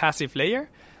have a passive layer.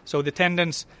 So the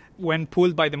tendons, when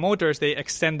pulled by the motors, they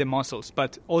extend the muscles,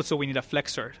 but also we need a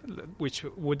flexor, which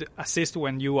would assist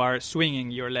when you are swinging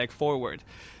your leg forward.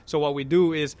 So what we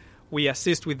do is we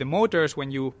assist with the motors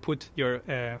when you put your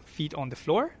feet on the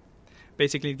floor.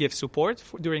 Basically, it gives support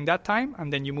during that time,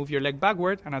 and then you move your leg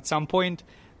backward, and at some point,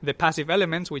 the passive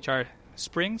elements, which are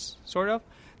springs, sort of,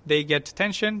 they get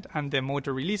tensioned and the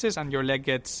motor releases and your leg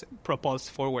gets propulsed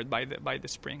forward by the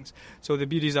springs. So the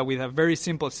beauty is that with a very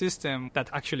simple system that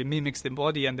actually mimics the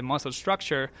body and the muscle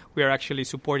structure, we are actually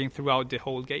supporting throughout the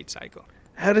whole gait cycle.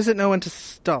 How does it know when to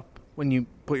stop when you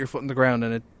put your foot on the ground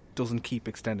and it doesn't keep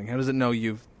extending? How does it know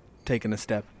you've taken a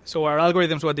step? So our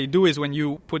algorithms, what they do is when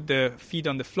you put the feet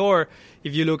on the floor,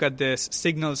 if you look at the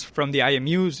signals from the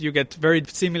IMUs, you get very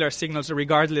similar signals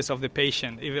regardless of the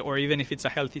patient, or even if it's a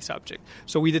healthy subject.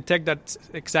 So we detect that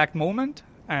exact moment,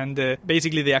 and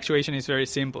basically the actuation is very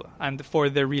simple. And for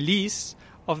the release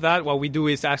of that, what we do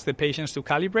is ask the patients to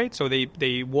calibrate. So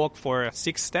they walk for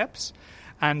 6 steps,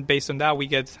 and based on that, we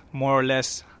get more or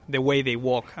less the way they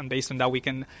walk, and based on that we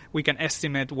can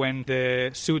estimate when the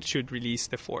suit should release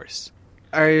the force.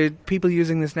 Are people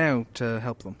using this now to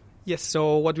help them? Yes,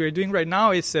 so what we're doing right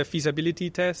now is a feasibility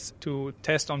test to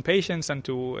test on patients and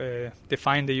to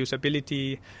define the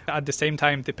usability. At the same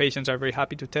time, the patients are very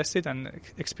happy to test it and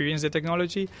experience the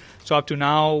technology. So up to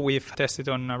now, we've tested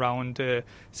on around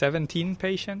 17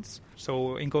 patients.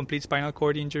 So incomplete spinal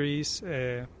cord injuries,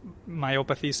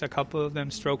 myopathies, a couple of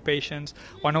them, stroke patients.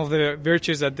 One of the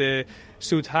virtues that the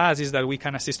suit has is that we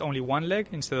can assist only one leg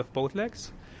instead of both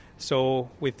legs. So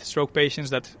with stroke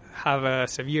patients that have a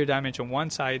severe damage on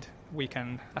one side, we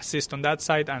can assist on that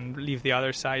side and leave the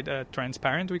other side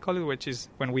transparent, we call it, which is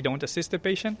when we don't assist the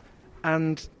patient.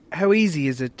 And how easy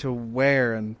is it to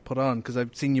wear and put on? Because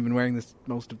I've seen you've been wearing this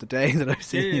most of the day that I've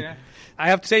seen you. Yeah. I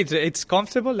have to say it's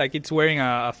comfortable. Like, it's wearing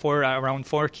around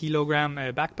 4 kilogram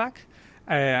backpack.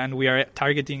 And we are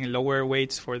targeting lower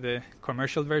weights for the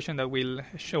commercial version that will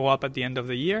show up at the end of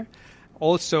the year.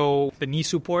 Also, the knee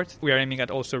support, we are aiming at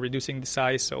also reducing the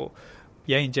size. So,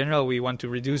 yeah, in general, we want to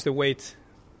reduce the weight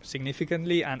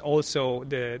significantly, and also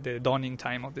the donning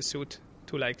time of the suit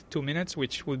to like 2 minutes,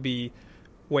 which would be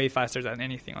way faster than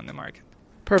anything on the market.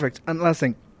 Perfect. And last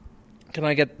thing, can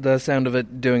I get the sound of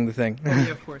it doing the thing? Yeah,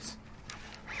 of course.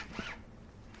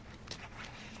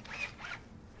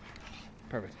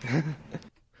 Perfect.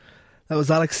 That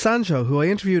was Alex Sancho, who I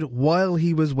interviewed while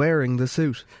he was wearing the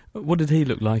suit. What did he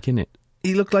look like in it?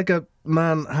 He looked like a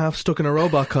man half stuck in a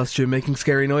robot costume making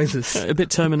scary noises. A bit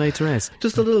Terminator-esque.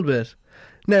 Just a little bit.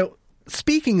 Now,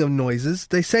 speaking of noises,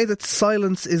 they say that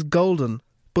silence is golden,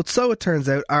 but so it turns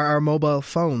out are our mobile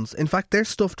phones. In fact, they're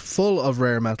stuffed full of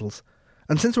rare metals.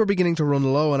 And since we're beginning to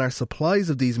run low on our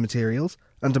supplies of these materials,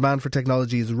 and demand for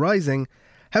technology is rising,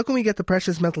 how can we get the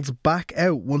precious metals back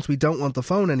out once we don't want the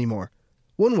phone anymore?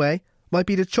 One way might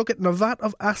be to chuck it in a vat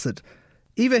of acid.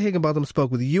 Eva Higginbotham spoke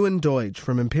with Ewan Doidge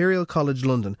from Imperial College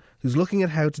London, who's looking at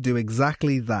how to do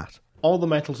exactly that. All the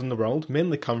metals in the world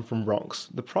mainly come from rocks.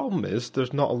 The problem is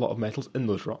there's not a lot of metals in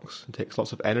those rocks. It takes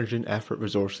lots of energy and effort,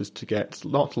 resources to get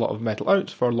not a lot of metal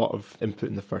out for a lot of input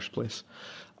in the first place.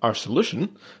 Our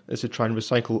solution is to try and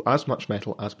recycle as much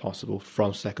metal as possible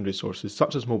from secondary sources,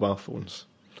 such as mobile phones.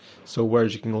 So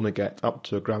whereas you can only get up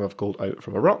to a gram of gold out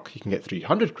from a rock, you can get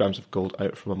 300 grams of gold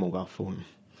out from a mobile phone.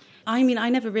 I mean, I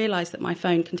never realised that my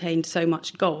phone contained so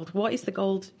much gold. What is the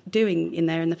gold doing in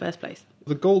there in the first place?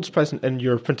 The gold's present in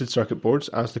your printed circuit boards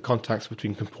as the contacts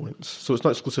between components. So it's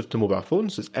not exclusive to mobile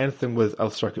phones, it's anything with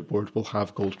a circuit board will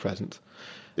have gold present.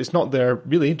 It's not there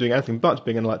really doing anything but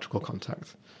being an electrical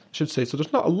contact. I should say, so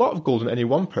there's not a lot of gold in any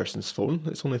one person's phone.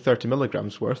 It's only 30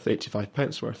 milligrams worth, 85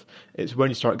 pence worth. It's when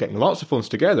you start getting lots of phones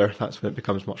together, that's when it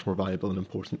becomes much more valuable and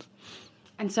important.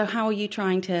 And so how are you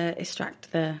trying to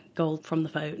extract the gold from the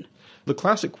phone? The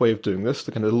classic way of doing this,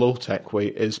 the kind of low-tech way,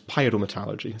 is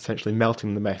pyrometallurgy, essentially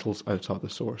melting the metals out of the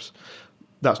source.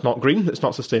 That's not green, it's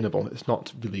not sustainable, it's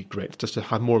not really great, just to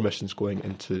have more emissions going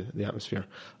into the atmosphere.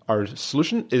 Our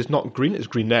solution is not green, it's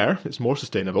greener, it's more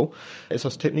sustainable. It's a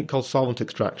technique called solvent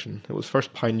extraction. It was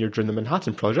first pioneered during the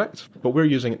Manhattan Project, but we're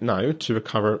using it now to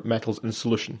recover metals in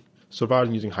solution. So rather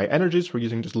than using high energies, we're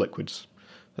using just liquids.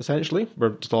 Essentially, we're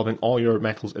dissolving all your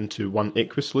metals into one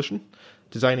aqueous solution,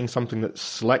 designing something that's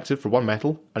selective for one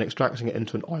metal and extracting it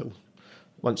into an oil.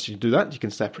 Once you do that, you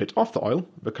can separate off the oil,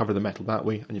 recover the metal that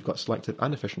way, and you've got selective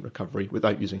and efficient recovery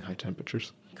without using high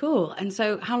temperatures. Cool. And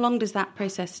so how long does that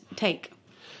process take?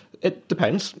 It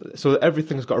depends. So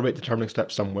everything's got a rate determining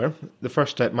step somewhere. The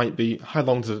first step might be how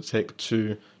long does it take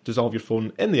to dissolve your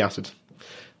phone in the acid?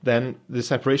 Then the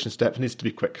separation step needs to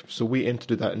be quick. So we aim to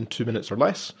do that in 2 minutes or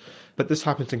less. But this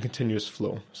happens in continuous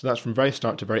flow. So that's from very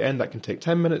start to very end. That can take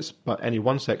 10 minutes, but any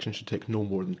one section should take no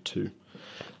more than 2.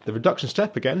 The reduction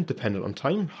step, again, dependent on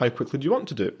time. How quickly do you want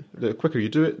to do it? The quicker you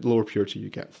do it, the lower purity you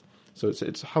get. So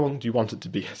it's how long do you want it to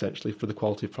be, essentially, for the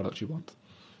quality of product you want.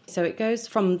 So it goes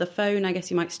from the phone, I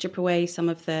guess you might strip away some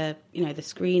of the, the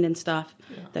screen and stuff,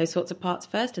 those sorts of parts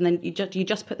first, and then you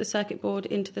just put the circuit board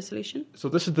into the solution? So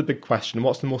this is the big question.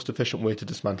 What's the most efficient way to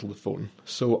dismantle the phone?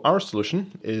 So our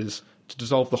solution is to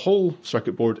dissolve the whole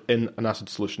circuit board in an acid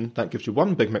solution. That gives you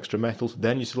one big mixture of metals,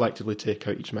 then you selectively take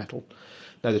out each metal.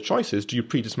 Now the choice is, do you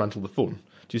pre-dismantle the phone?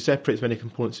 Do you separate as many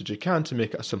components as you can to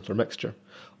make it a simpler mixture?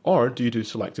 Or do you do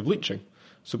selective leaching?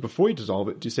 So before you dissolve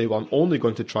it, do you say, well, I'm only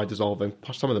going to try dissolving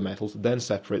some of the metals, then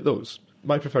separate those?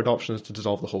 My preferred option is to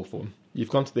dissolve the whole phone. You've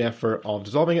gone to the effort of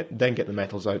dissolving it, then get the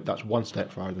metals out. That's one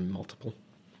step rather than multiple.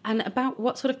 And about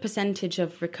what sort of percentage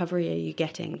of recovery are you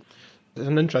getting? It's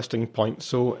an interesting point.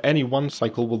 So any one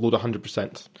cycle will load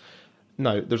 100%.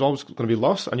 Now, there's always going to be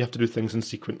loss, and you have to do things in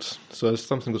sequence. So as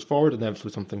something goes forward,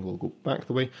 inevitably something will go back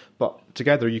the way. But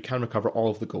together, you can recover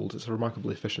all of the gold. It's a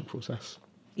remarkably efficient process.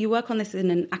 You work on this in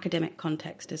an academic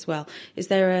context as well. Is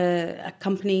there a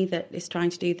company that is trying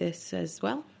to do this as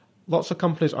well? Lots of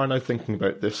companies are now thinking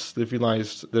about this. They've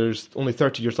realised there's only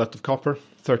 30 years left of copper,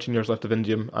 13 years left of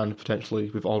indium, and potentially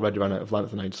we've already run out of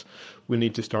lanthanides. We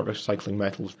need to start recycling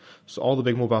metals. So all the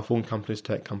big mobile phone companies,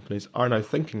 tech companies, are now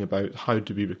thinking about how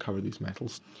do we recover these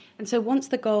metals. And so once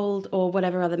the gold or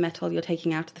whatever other metal you're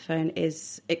taking out of the phone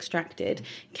is extracted,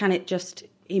 can it just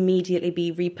immediately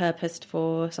be repurposed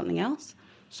for something else?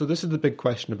 So this is the big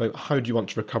question about how do you want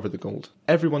to recover the gold.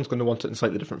 Everyone's going to want it in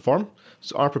slightly different form.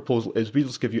 So our proposal is we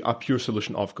just give you a pure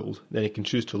solution of gold. Then you can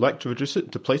choose to electroreduce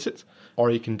it to plate it, or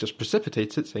you can just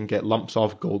precipitate it and get lumps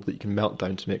of gold that you can melt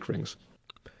down to make rings.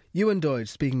 Ewan Doidge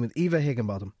speaking with Eva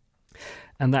Higginbottom.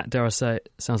 And that, dare I say,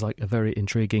 sounds like a very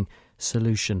intriguing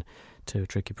solution to a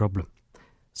tricky problem.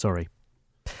 Sorry.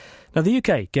 Now, the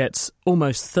UK gets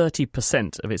almost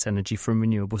 30% of its energy from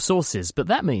renewable sources, but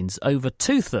that means over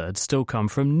 2/3 still come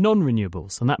from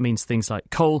non-renewables, and that means things like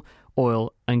coal,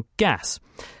 oil and gas.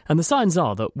 And the signs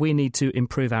are that we need to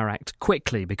improve our act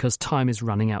quickly because time is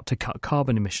running out to cut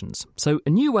carbon emissions. So a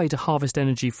new way to harvest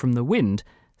energy from the wind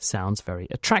sounds very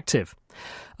attractive.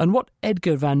 And what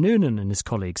Edgar van Noonen and his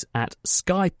colleagues at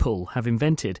Skypool have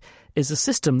invented is a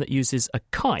system that uses a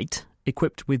kite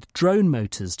equipped with drone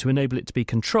motors to enable it to be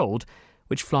controlled,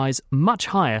 which flies much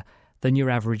higher than your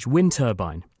average wind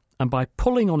turbine. And by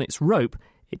pulling on its rope,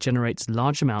 it generates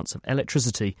large amounts of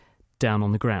electricity down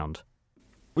on the ground.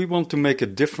 We want to make a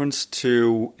difference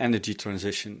to energy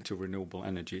transition to renewable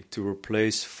energy, to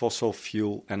replace fossil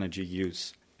fuel energy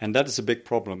use. And that is a big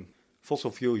problem. Fossil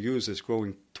fuel use is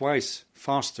growing twice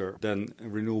faster than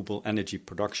renewable energy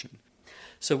production.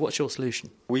 So what's your solution?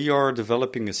 We are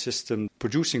developing a system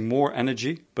producing more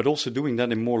energy, but also doing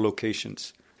that in more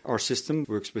locations. Our system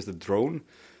works with a drone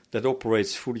that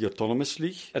operates fully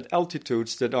autonomously at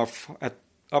altitudes that are at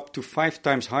up to 5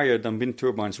 times higher than wind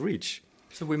turbines reach.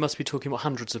 So we must be talking about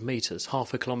hundreds of metres,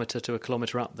 half a kilometre to a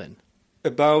kilometre up then?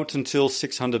 About until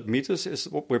 600 metres is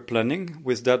what we're planning.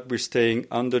 With that, we're staying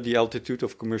under the altitude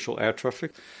of commercial air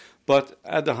traffic. But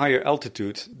at a higher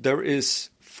altitude, there is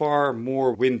far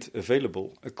more wind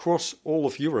available across all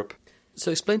of Europe.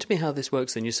 So explain to me how this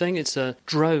works then. You're saying it's a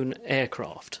drone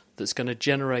aircraft that's going to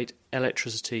generate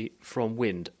electricity from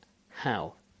wind.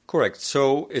 How? Correct.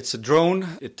 So it's a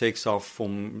drone. It takes off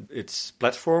from its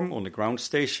platform on the ground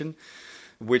station,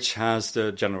 which has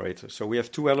the generator. So we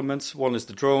have two elements. One is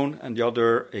the drone and the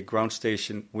other a ground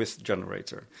station with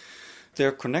generator.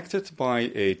 They're connected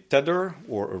by a tether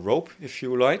or a rope, if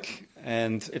you like,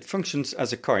 and it functions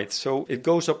as a kite. So it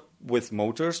goes up with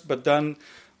motors, but then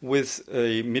with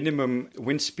a minimum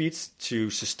wind speed to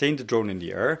sustain the drone in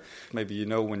the air. Maybe you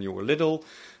know when you were little,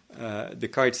 the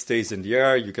kite stays in the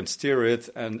air, you can steer it,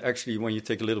 and actually when you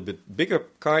take a little bit bigger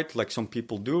kite, like some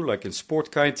people do, like in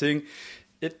sport kiting,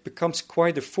 it becomes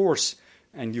quite a force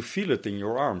and you feel it in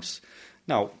your arms.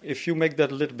 Now, if you make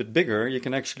that a little bit bigger, you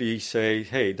can actually say,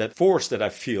 hey, that force that I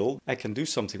feel, I can do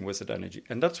something with that energy.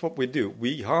 And that's what we do.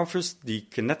 We harvest the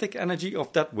kinetic energy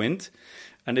of that wind,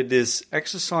 and it is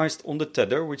exercised on the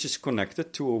tether, which is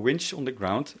connected to a winch on the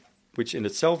ground, which in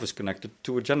itself is connected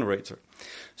to a generator.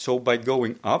 So by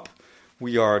going up,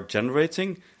 we are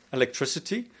generating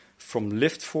electricity from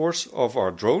lift force of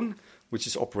our drone, which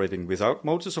is operating without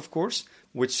motors, of course,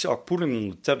 which are pulling on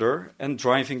the tether and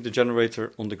driving the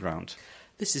generator on the ground.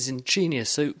 This is ingenious.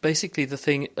 So basically the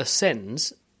thing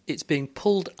ascends, it's being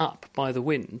pulled up by the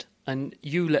wind, and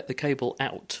you let the cable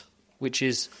out, which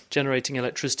is generating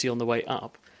electricity on the way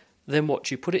up. Then what?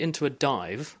 You put it into a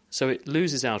dive, so it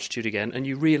loses altitude again, and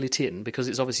you reel it in, because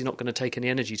it's obviously not going to take any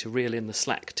energy to reel in the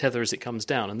slack tether as it comes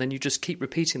down. And then you just keep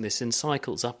repeating this in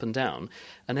cycles up and down.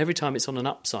 And every time it's on an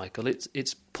up cycle,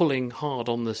 it's pulling hard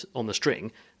on the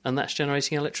string, and that's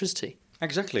generating electricity.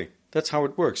 Exactly. That's how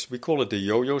it works. We call it the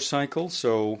yo-yo cycle.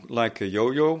 So like a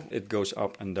yo-yo, it goes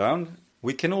up and down.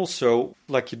 We can also,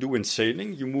 like you do in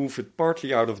sailing, you move it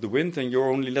partly out of the wind, and you're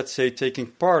only, let's say, taking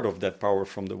part of that power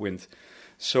from the wind.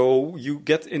 So you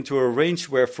get into a range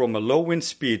where from a low wind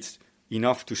speed,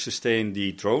 enough to sustain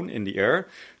the drone in the air,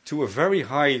 to a very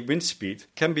high wind speed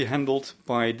can be handled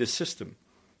by this system.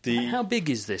 How big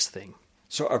is this thing?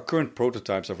 So our current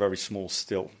prototypes are very small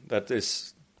still. That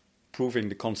is proving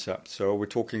the concept. So we're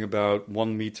talking about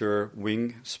 1 meter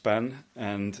wingspan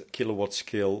and kilowatt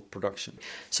scale production.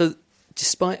 So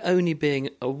despite only being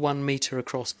a 1 meter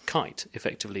across kite,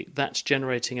 effectively, that's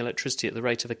generating electricity at the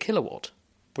rate of a kilowatt?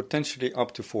 Potentially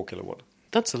up to 4 kilowatt.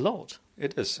 That's a lot.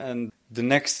 It is. And the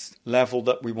next level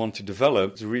that we want to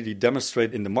develop is really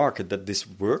demonstrate in the market that this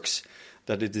works,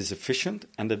 that it is efficient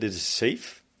and that it is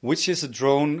safe, which is a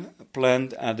drone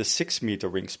planned at a 6 meter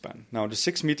wingspan. Now, the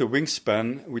 6 meter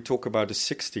wingspan, we talk about a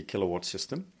 60 kilowatt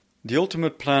system. The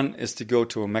ultimate plan is to go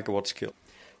to a megawatt scale.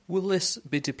 Will this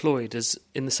be deployed as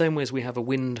in the same way as we have a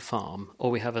wind farm or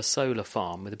we have a solar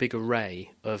farm with a big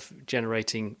array of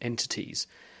generating entities?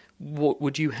 What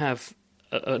would you have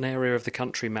an area of the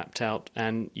country mapped out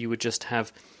and you would just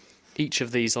have each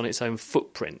of these on its own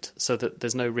footprint so that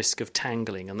there's no risk of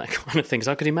tangling and that kind of thing?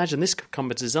 So I could imagine this could become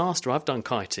a disaster. I've done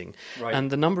kiting, right, and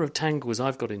the number of tangles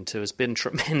I've got into has been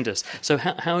tremendous. So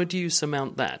how do you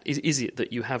surmount that? Is it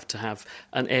that you have to have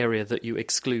an area that you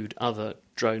exclude other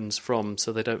drones from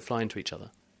so they don't fly into each other?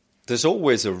 There's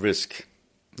always a risk.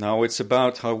 Now, it's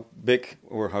about how big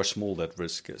or how small that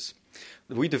risk is.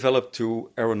 We developed to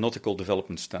aeronautical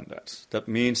development standards. That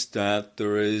means that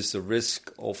there is a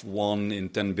risk of 1 in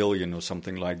 10 billion or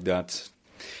something like that.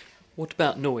 What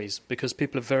about noise? Because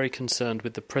people are very concerned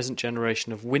with the present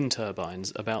generation of wind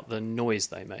turbines about the noise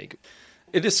they make.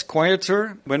 It is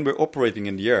quieter when we're operating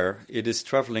in the air. It is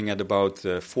traveling at about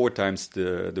 4 times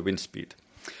the wind speed.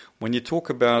 When you talk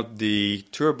about the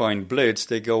turbine blades,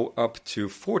 they go up to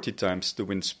 40 times the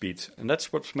wind speed, and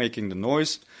that's what's making the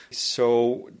noise.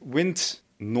 So wind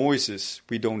noises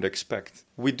we don't expect.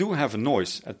 We do have a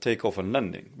noise at takeoff and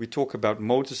landing. We talk about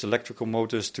motors, electrical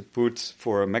motors, to put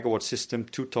for a megawatt system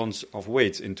 2 tons of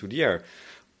weight into the air.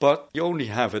 But you only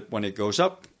have it when it goes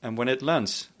up and when it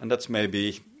lands, and that's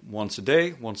maybe once a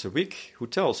day, once a week. Who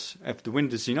tells? If the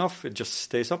wind is enough, it just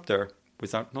stays up there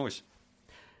without noise.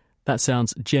 That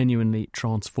sounds genuinely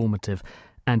transformative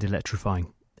and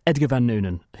electrifying. Edgar van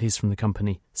Noonen, he's from the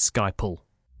company Skypull.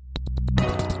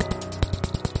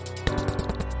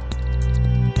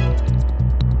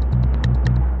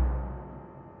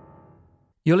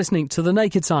 You're listening to The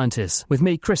Naked Scientists with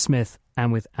me, Chris Smith,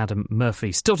 and with Adam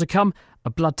Murphy. Still to come,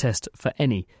 a blood test for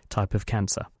any type of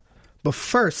cancer. But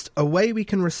first, a way we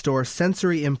can restore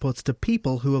sensory inputs to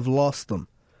people who have lost them.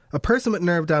 A person with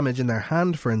nerve damage in their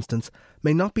hand, for instance,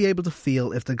 may not be able to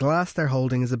feel if the glass they're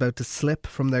holding is about to slip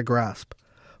from their grasp.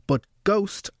 But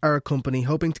Ghost are a company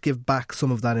hoping to give back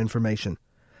some of that information.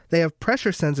 They have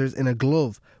pressure sensors in a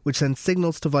glove which send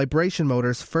signals to vibration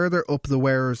motors further up the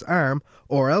wearer's arm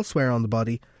or elsewhere on the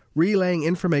body, relaying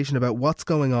information about what's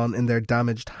going on in their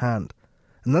damaged hand.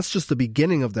 And that's just the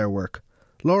beginning of their work.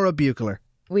 Laura Buechler.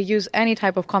 We use any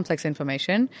type of complex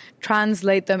information,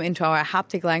 translate them into our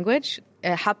haptic language.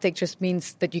 Haptic just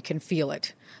means that you can feel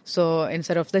it. So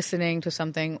instead of listening to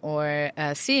something or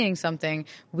seeing something,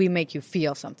 we make you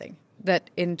feel something. That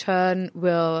in turn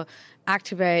will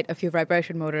activate a few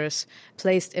vibration motors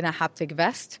placed in a haptic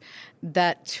vest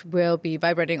that will be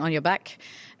vibrating on your back.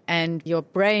 And your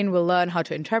brain will learn how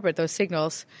to interpret those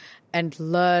signals and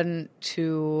learn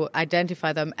to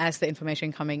identify them as the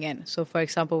information coming in. So, for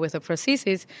example, with a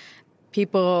prosthesis,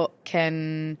 people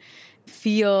can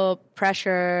feel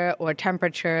pressure or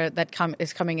temperature that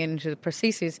is coming into the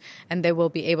prosthesis, and they will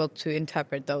be able to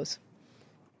interpret those.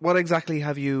 What exactly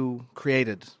have you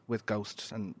created with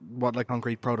Ghost, and what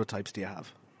concrete prototypes do you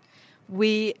have?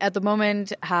 We, at the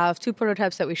moment, have 2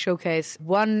 prototypes that we showcase.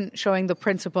 One showing the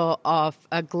principle of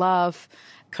a glove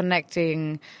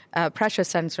connecting pressure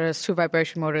sensors to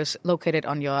vibration motors located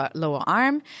on your lower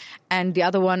arm. And the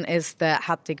other one is the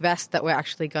haptic vest that we're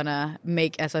actually going to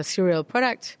make as a serial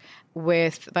product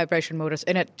with vibration motors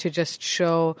in it to just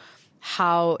show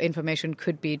how information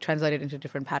could be translated into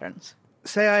different patterns.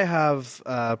 Say I have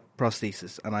a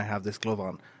prosthesis and I have this glove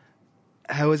on.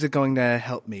 How is it going to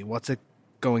help me? What's it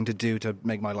going to do to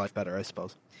make my life better, I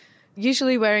suppose?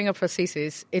 Usually wearing a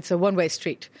prosthesis, it's a one-way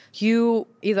street. You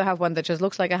either have one that just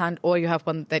looks like a hand or you have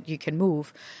one that you can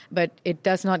move, but it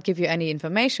does not give you any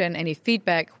information, any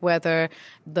feedback, whether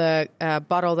the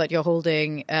bottle that you're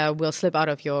holding will slip out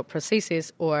of your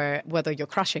prosthesis or whether you're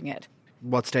crushing it.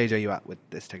 What stage are you at with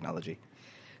this technology?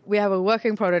 We have a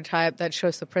working prototype that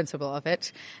shows the principle of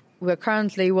it. We're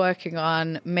currently working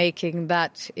on making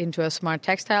that into a smart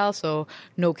textile, so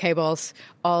no cables,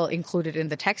 all included in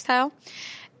the textile.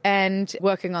 And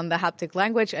working on the haptic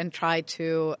language and try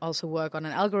to also work on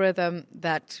an algorithm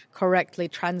that correctly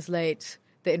translates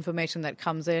the information that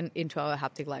comes in into our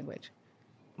haptic language.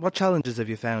 What challenges have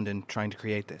you found in trying to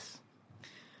create this?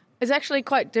 It's actually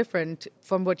quite different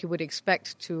from what you would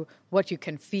expect to what you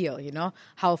can feel, you know?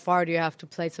 How far do you have to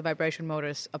place the vibration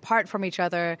motors apart from each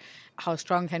other? How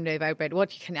strong can they vibrate?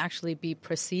 What can actually be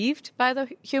perceived by the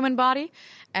human body?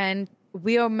 And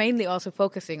we are mainly also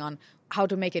focusing on how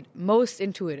to make it most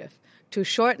intuitive, to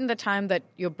shorten the time that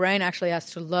your brain actually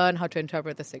has to learn how to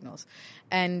interpret the signals.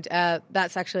 And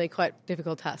that's actually a quite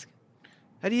difficult task.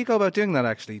 How do you go about doing that,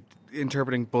 actually?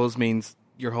 Interpreting buzz means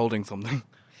you're holding something.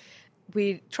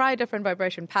 We try different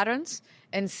vibration patterns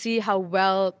and see how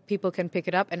well people can pick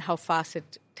it up and how fast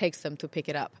it takes them to pick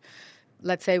it up.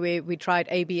 Let's say we tried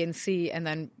A, B, and C, and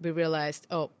then we realized,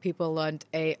 people learned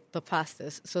A the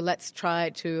fastest. So let's try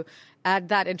to add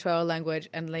that into our language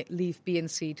and leave B and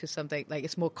C to something like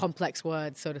it's more complex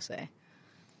words, so to say.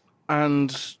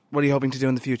 And what are you hoping to do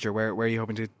in the future? Where are you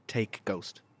hoping to take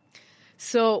Ghost?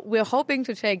 So we're hoping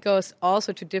to take Ghost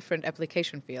also to different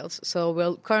application fields. So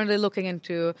we're currently looking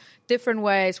into different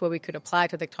ways where we could apply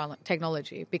to the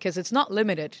technology because it's not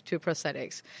limited to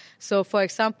prosthetics. So, for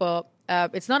example,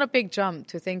 it's not a big jump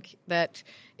to think that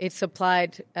it's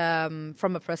applied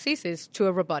from a prosthesis to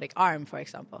a robotic arm, for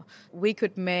example. We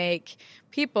could make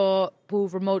people who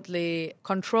remotely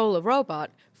control a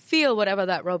robot feel whatever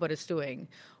that robot is doing.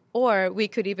 Or we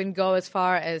could even go as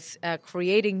far as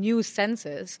creating new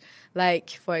senses, like,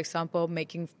 for example,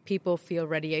 making people feel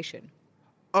radiation.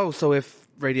 Oh, so if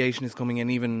radiation is coming in,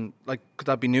 even, could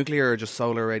that be nuclear or just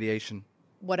solar radiation?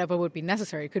 Whatever would be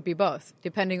necessary. It could be both,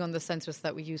 depending on the sensors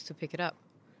that we use to pick it up.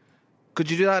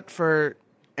 Could you do that for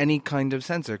any kind of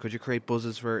sensor? Could you create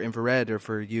buzzes for infrared or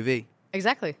for UV?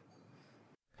 Exactly.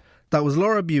 That was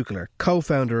Laura Buechler,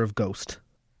 co-founder of Ghost.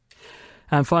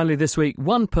 And finally this week,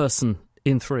 one person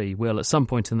in 3 will at some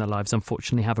point in their lives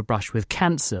unfortunately have a brush with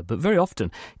cancer, but very often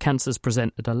cancers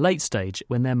present at a late stage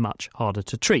when they're much harder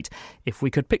to treat. If we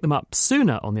could pick them up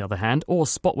sooner, on the other hand, or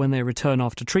spot when they return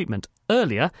after treatment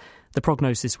earlier, the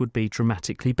prognosis would be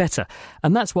dramatically better.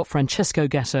 And that's what Francesco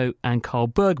Gatto and Carl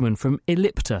Bergman from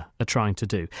Ellipta are trying to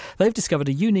do. They've discovered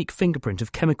a unique fingerprint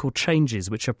of chemical changes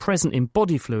which are present in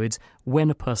body fluids when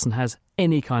a person has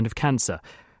any kind of cancer,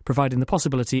 providing the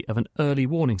possibility of an early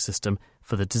warning system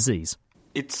for the disease.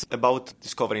 It's about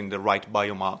discovering the right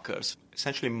biomarkers,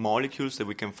 essentially molecules that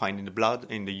we can find in the blood,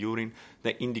 in the urine,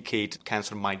 that indicate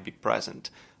cancer might be present.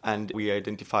 And we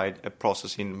identified a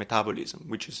process in metabolism,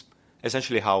 which is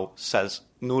essentially how cells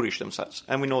nourish themselves.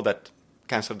 And we know that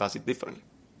cancer does it differently.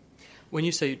 When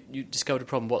you say you discovered a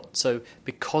problem, so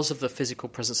because of the physical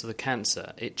presence of the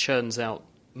cancer, it churns out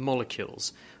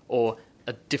molecules, or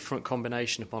a different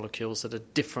combination of molecules that are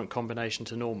different combination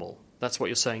to normal? That's what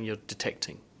you're saying you're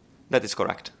detecting? That is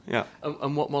correct, yeah.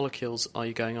 And what molecules are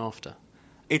you going after?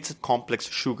 It's complex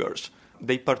sugars.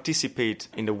 They participate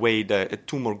in the way that a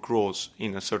tumor grows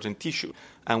in a certain tissue,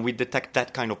 and we detect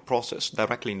that kind of process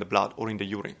directly in the blood or in the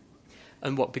urine.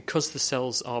 And because the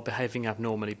cells are behaving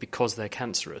abnormally because they're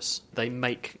cancerous, they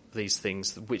make these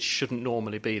things which shouldn't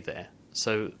normally be there.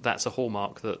 So that's a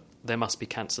hallmark that there must be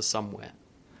cancer somewhere.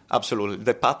 Absolutely.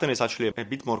 The pattern is actually a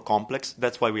bit more complex.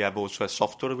 That's why we have also a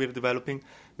software we're developing,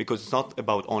 because it's not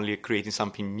about only creating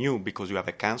something new because you have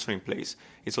a cancer in place.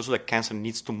 It's also that cancer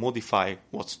needs to modify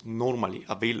what's normally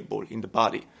available in the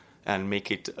body and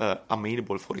make it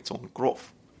amenable for its own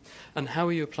growth. And how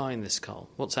are you applying this, Carl?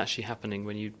 What's actually happening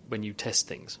when you test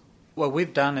things? What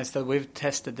we've done is that we've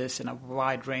tested this in a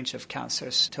wide range of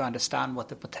cancers to understand what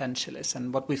the potential is.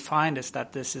 And what we find is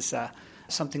that this is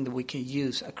something that we can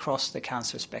use across the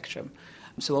cancer spectrum.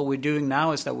 So what we're doing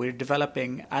now is that we're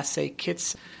developing assay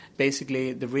kits,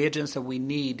 basically the reagents that we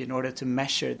need in order to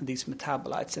measure these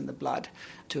metabolites in the blood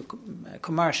to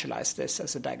commercialize this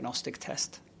as a diagnostic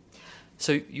test.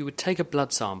 So you would take a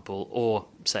blood sample or,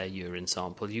 say, a urine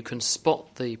sample. You can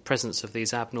spot the presence of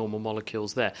these abnormal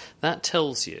molecules there. That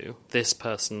tells you this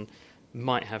person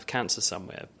might have cancer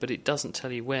somewhere, but it doesn't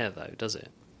tell you where, though, does it?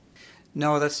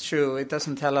 No, that's true. It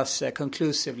doesn't tell us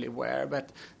conclusively where,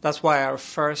 but that's why our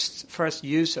first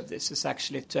use of this is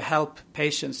actually to help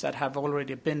patients that have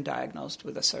already been diagnosed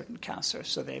with a certain cancer.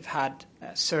 So they've had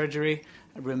surgery,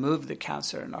 removed the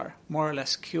cancer, and are more or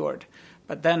less cured.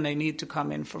 But then they need to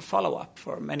come in for follow-up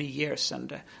for many years,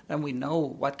 and then we know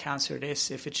what cancer it is,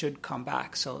 if it should come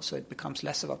back, so it becomes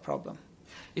less of a problem.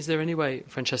 Is there any way,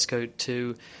 Francesco,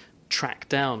 to track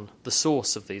down the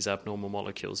source of these abnormal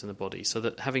molecules in the body so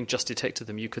that having just detected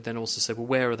them, you could then also say, well,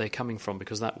 where are they coming from?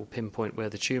 Because that will pinpoint where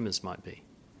the tumours might be.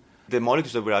 The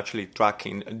molecules that we're actually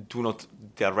tracking do not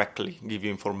directly give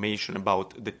you information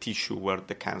about the tissue where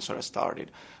the cancer has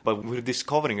started. But we're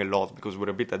discovering a lot because we're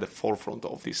a bit at the forefront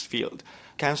of this field.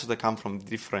 Cancers that come from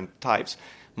different types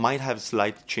might have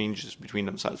slight changes between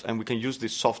themselves, and we can use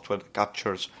this software that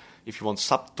captures if you want,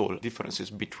 subtle differences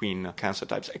between cancer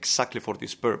types exactly for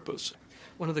this purpose.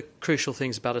 One of the crucial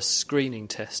things about a screening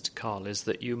test, Carl, is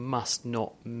that you must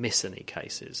not miss any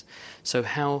cases. So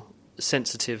how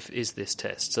sensitive is this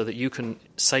test so that you can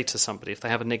say to somebody, if they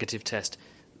have a negative test,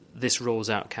 this rules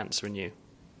out cancer in you?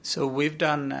 So we've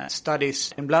done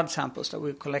studies in blood samples that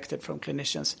we've collected from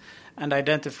clinicians and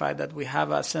identified that we have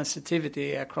a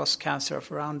sensitivity across cancer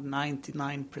of around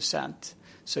 99%.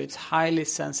 So it's highly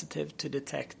sensitive to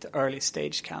detect early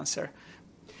stage cancer.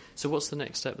 So what's the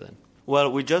next step then?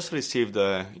 Well, we just received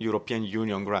a European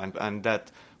Union grant, and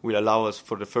that will allow us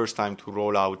for the first time to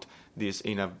roll out this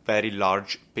in a very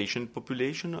large patient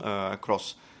population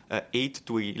across 8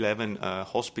 to 11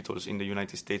 hospitals in the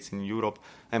United States and Europe,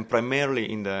 and primarily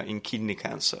in kidney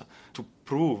cancer, to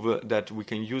prove that we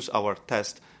can use our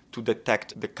test to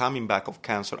detect the coming back of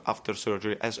cancer after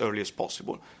surgery as early as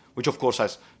possible, which of course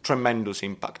has tremendous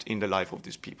impact in the life of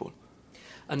these people.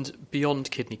 And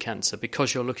beyond kidney cancer,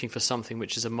 because you're looking for something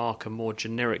which is a marker more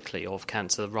generically of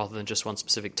cancer rather than just one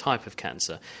specific type of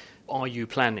cancer, are you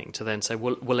planning to then say,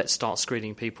 well let's start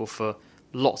screening people for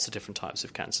lots of different types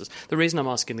of cancers? The reason I'm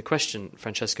asking the question,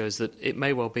 Francesco, is that it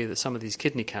may well be that some of these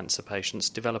kidney cancer patients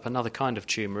develop another kind of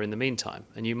tumour in the meantime,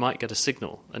 and you might get a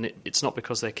signal, and it's not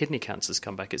because their kidney cancers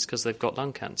come back, it's because they've got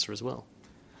lung cancer as well.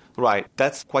 Right,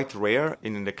 that's quite rare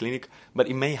in the clinic, but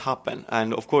it may happen.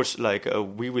 And of course,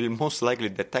 we will most likely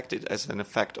detect it as an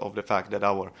effect of the fact that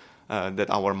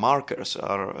our markers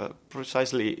are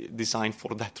precisely designed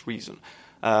for that reason.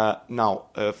 Now,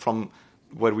 from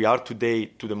where we are today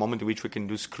to the moment in which we can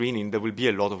do screening, there will be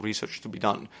a lot of research to be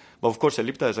done. But of course,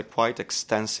 Ellipta has a quite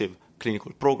extensive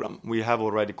clinical program. We have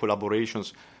already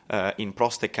collaborations in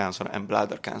prostate cancer and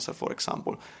bladder cancer, for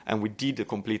example. And we did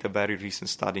complete a very recent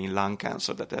study in lung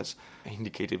cancer that has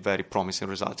indicated very promising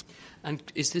results. And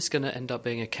is this going to end up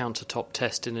being a countertop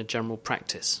test in a general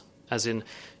practice? As in,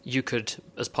 you could,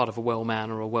 as part of a well man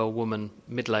or a well woman,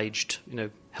 middle-aged,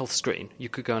 health screen, you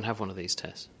could go and have one of these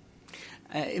tests?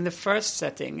 In the first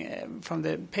setting, from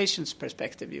the patient's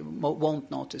perspective, you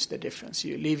won't notice the difference.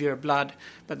 You leave your blood,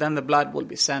 but then the blood will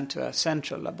be sent to a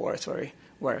central laboratory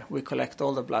where we collect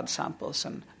all the blood samples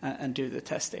and do the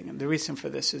testing. And the reason for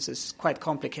this is it's quite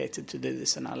complicated to do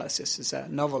this analysis. It's a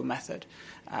novel method.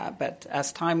 But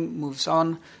as time moves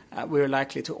on, we're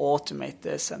likely to automate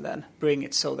this and then bring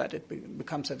it so that it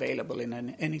becomes available in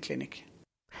any clinic.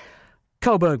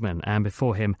 Carl Bergman, and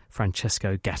before him,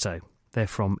 Francesco Gatto. They're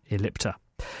from Ellipta.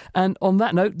 And on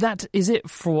that note, that is it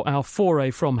for our foray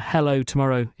from Hello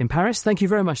Tomorrow in Paris. Thank you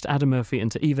very much to Adam Murphy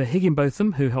and to Eva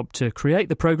Higginbotham, who helped to create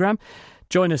the programme.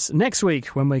 Join us next week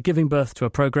when we're giving birth to a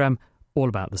programme all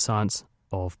about the science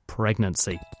of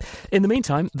pregnancy. In the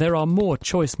meantime, there are more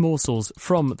choice morsels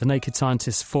from the Naked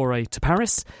Scientist's foray to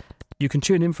Paris. You can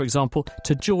tune in, for example,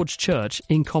 to George Church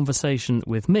in conversation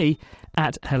with me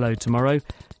at Hello Tomorrow.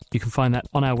 You can find that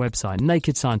on our website,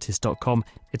 nakedscientist.com.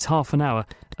 It's half an hour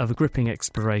of a gripping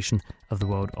exploration of the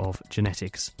world of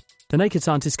genetics. The Naked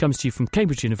Scientist comes to you from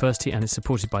Cambridge University and is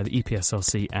supported by the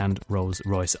EPSRC and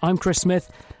Rolls-Royce. I'm Chris Smith,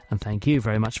 and thank you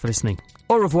very much for listening.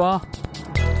 Au revoir.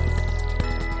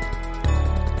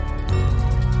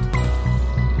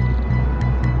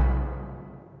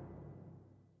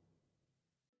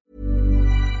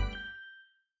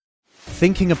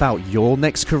 Thinking about your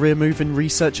next career move in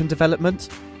research and development?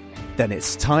 Then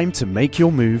it's time to make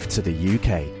your move to the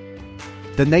UK.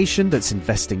 The nation that's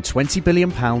investing £20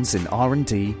 billion in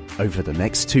R&D over the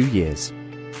next 2 years.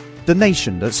 The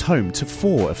nation that's home to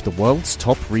 4 of the world's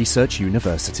top research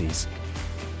universities.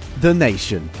 The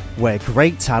nation where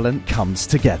great talent comes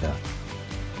together.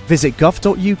 Visit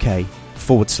gov.uk/great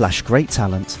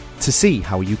talent to see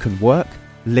how you can work,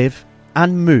 live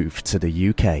and move to the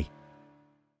UK.